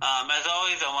 Very true. As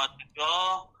always, I want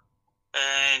y'all.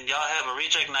 And y'all have a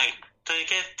reject night. So you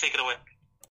can take it away.